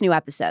release new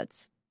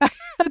episodes.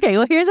 Okay,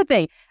 well, here's the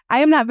thing. I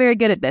am not very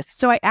good at this.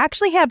 So I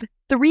actually have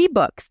 3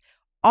 books,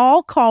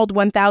 all called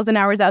 1,000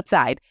 Hours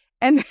Outside.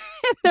 And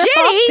they're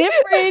all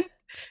different.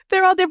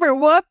 They're all different.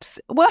 Whoops.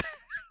 Whoops.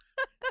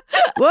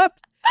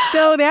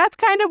 So that's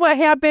kind of what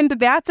happened.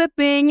 That's a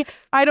thing.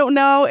 I don't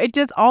know. It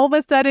just all of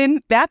a sudden,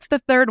 that's the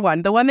 3rd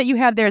one. The one that you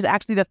have there is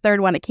actually the 3rd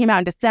one. It came out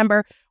in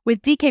December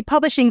with DK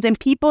Publishings, and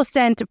people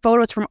sent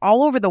photos from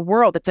all over the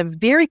world. It's a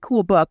very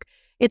cool book.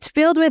 It's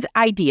filled with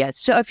ideas.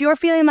 So if you're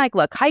feeling like,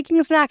 look,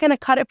 hiking's not going to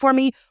cut it for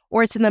me,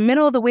 or it's in the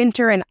middle of the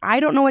winter and I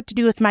don't know what to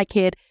do with my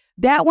kid,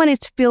 that one is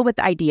filled with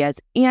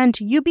ideas. And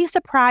you'd be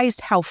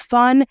surprised how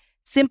fun,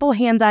 simple,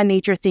 hands-on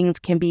nature things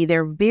can be.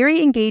 They're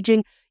very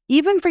engaging,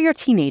 even for your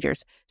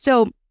teenagers.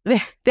 So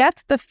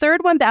that's the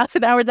 3rd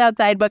 1,000 Hours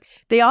Outside book.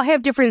 They all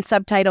have different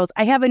subtitles.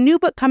 I have a new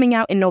book coming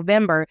out in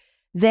November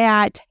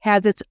that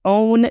has its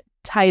own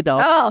title.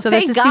 Oh, so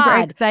thank this is God.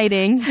 super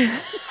exciting.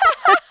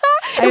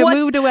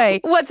 way.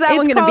 What's that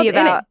one going to be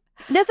about?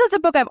 This is the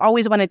book I've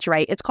always wanted to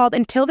write. It's called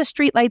Until the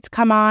Streetlights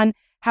Come On,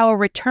 How a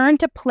Return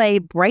to Play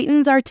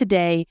Brightens Our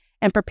Today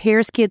and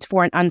Prepares Kids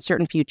for an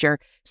Uncertain Future.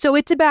 So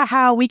it's about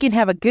how we can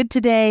have a good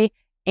today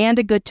and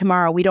a good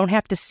tomorrow. We don't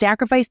have to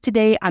sacrifice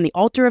today on the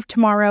altar of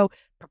tomorrow,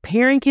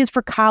 preparing kids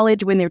for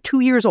college when they're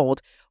 2 years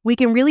old. We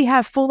can really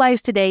have full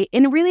lives today.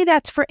 And really,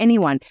 that's for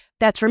anyone.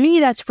 That's for me.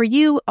 That's for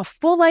you. A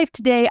full life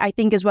today, I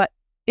think, is what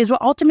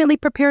ultimately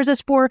prepares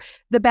us for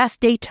the best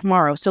day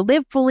tomorrow. So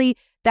live fully.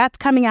 That's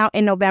coming out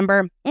in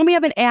November. And we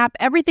have an app.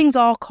 Everything's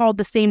all called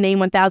the same name,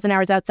 1,000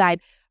 Hours Outside.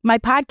 My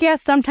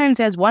podcast sometimes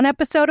has 1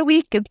 episode a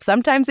week, and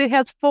sometimes it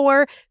has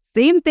 4.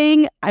 Same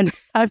thing. I'm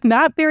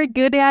not very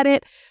good at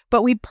it,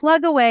 but we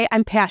plug away.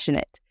 I'm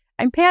passionate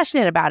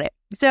about it.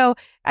 So,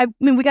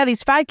 we got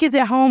these 5 kids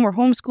at home. We're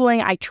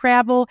homeschooling. I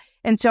travel.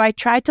 And so I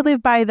try to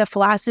live by the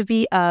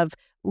philosophy of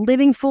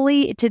living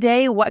fully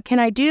today. What can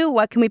I do?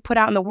 What can we put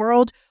out in the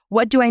world?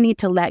 What do I need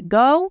to let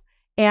go?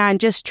 And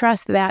just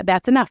trust that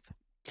that's enough.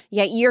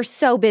 Yeah, you're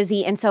so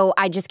busy. And so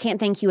I just can't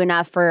thank you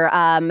enough for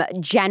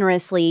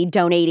generously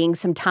donating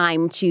some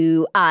time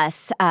to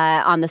us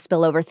on the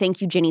Spillover.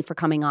 Thank you, Ginny, for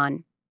coming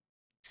on.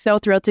 So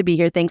thrilled to be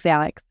here. Thanks,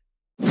 Alex.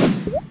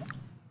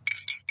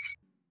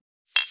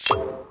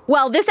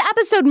 Well, this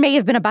episode may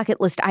have been a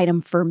bucket list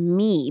item for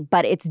me,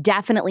 but it's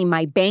definitely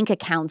my bank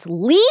account's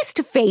least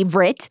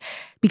favorite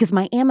because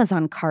my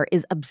Amazon cart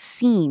is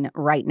obscene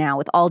right now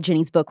with all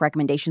Ginny's book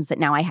recommendations that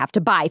now I have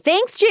to buy.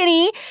 Thanks,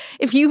 Ginny.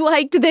 If you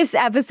liked this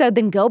episode,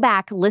 then go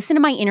back, listen to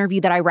my interview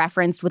that I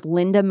referenced with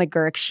Linda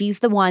McGurk. She's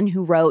the one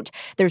who wrote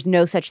There's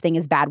No Such Thing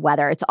as Bad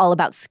Weather. It's all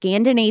about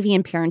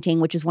Scandinavian parenting,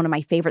 which is one of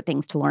my favorite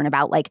things to learn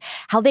about, like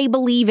how they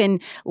believe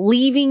in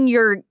leaving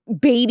your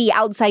baby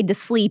outside to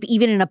sleep,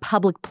 even in a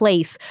public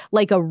place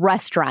like a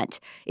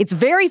restaurant. It's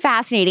very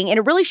fascinating, and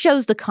it really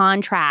shows the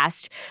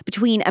contrast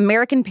between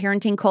American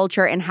parenting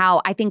culture and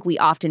how I think we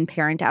often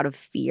parent out of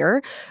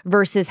fear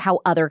versus how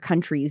other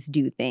countries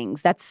do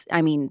things.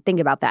 Think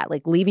about that.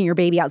 Like leaving your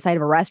baby outside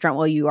of a restaurant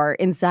while you are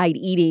inside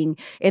eating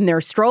in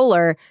their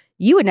stroller.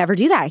 You would never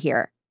do that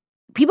here.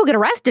 People get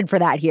arrested for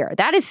that here.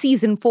 That is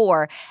season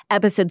 4,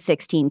 episode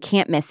 16.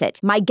 Can't miss it.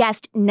 My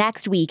guest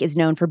next week is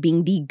known for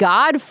being the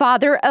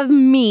godfather of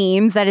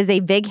memes. That is a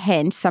big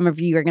hint. Some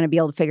of you are going to be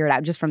able to figure it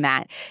out just from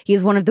that. He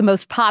is one of the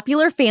most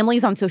popular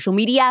families on social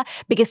media,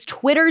 biggest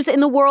Twitters in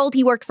the world.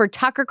 He worked for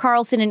Tucker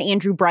Carlson and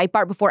Andrew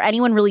Breitbart before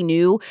anyone really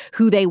knew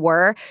who they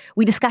were.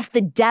 We discussed the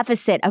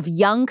deficit of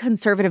young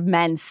conservative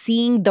men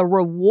seeing the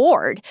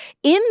reward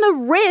in the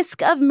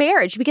risk of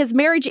marriage, because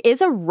marriage is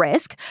a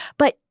risk,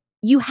 but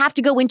you have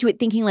to go into it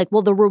thinking like,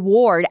 well, the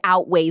reward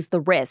outweighs the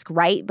risk,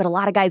 right? But a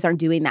lot of guys aren't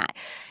doing that.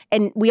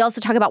 And we also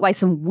talk about why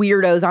some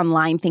weirdos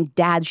online think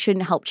dads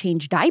shouldn't help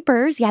change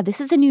diapers. Yeah, this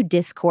is a new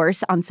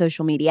discourse on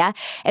social media.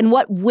 And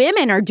what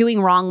women are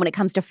doing wrong when it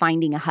comes to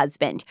finding a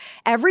husband.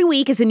 Every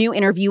week is a new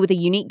interview with a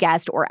unique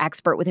guest or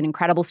expert with an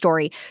incredible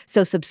story.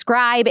 So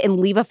subscribe and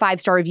leave a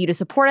 5-star review to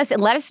support us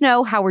and let us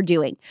know how we're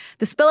doing.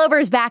 The Spillover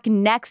is back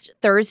next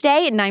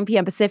Thursday at 9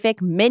 p.m.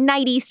 Pacific,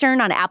 midnight Eastern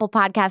on Apple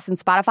Podcasts and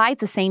Spotify.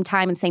 It's the same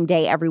time and same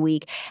day every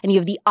week. And you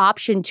have the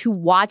option to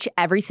watch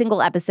every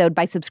single episode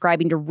by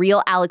subscribing to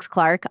Real Alex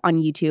Clark on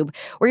YouTube,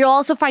 where you'll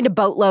also find a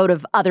boatload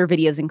of other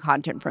videos and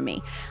content from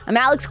me. I'm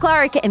Alex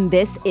Clark, and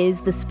this is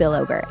The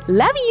Spillover.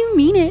 Love you,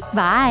 mean it.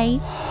 Bye.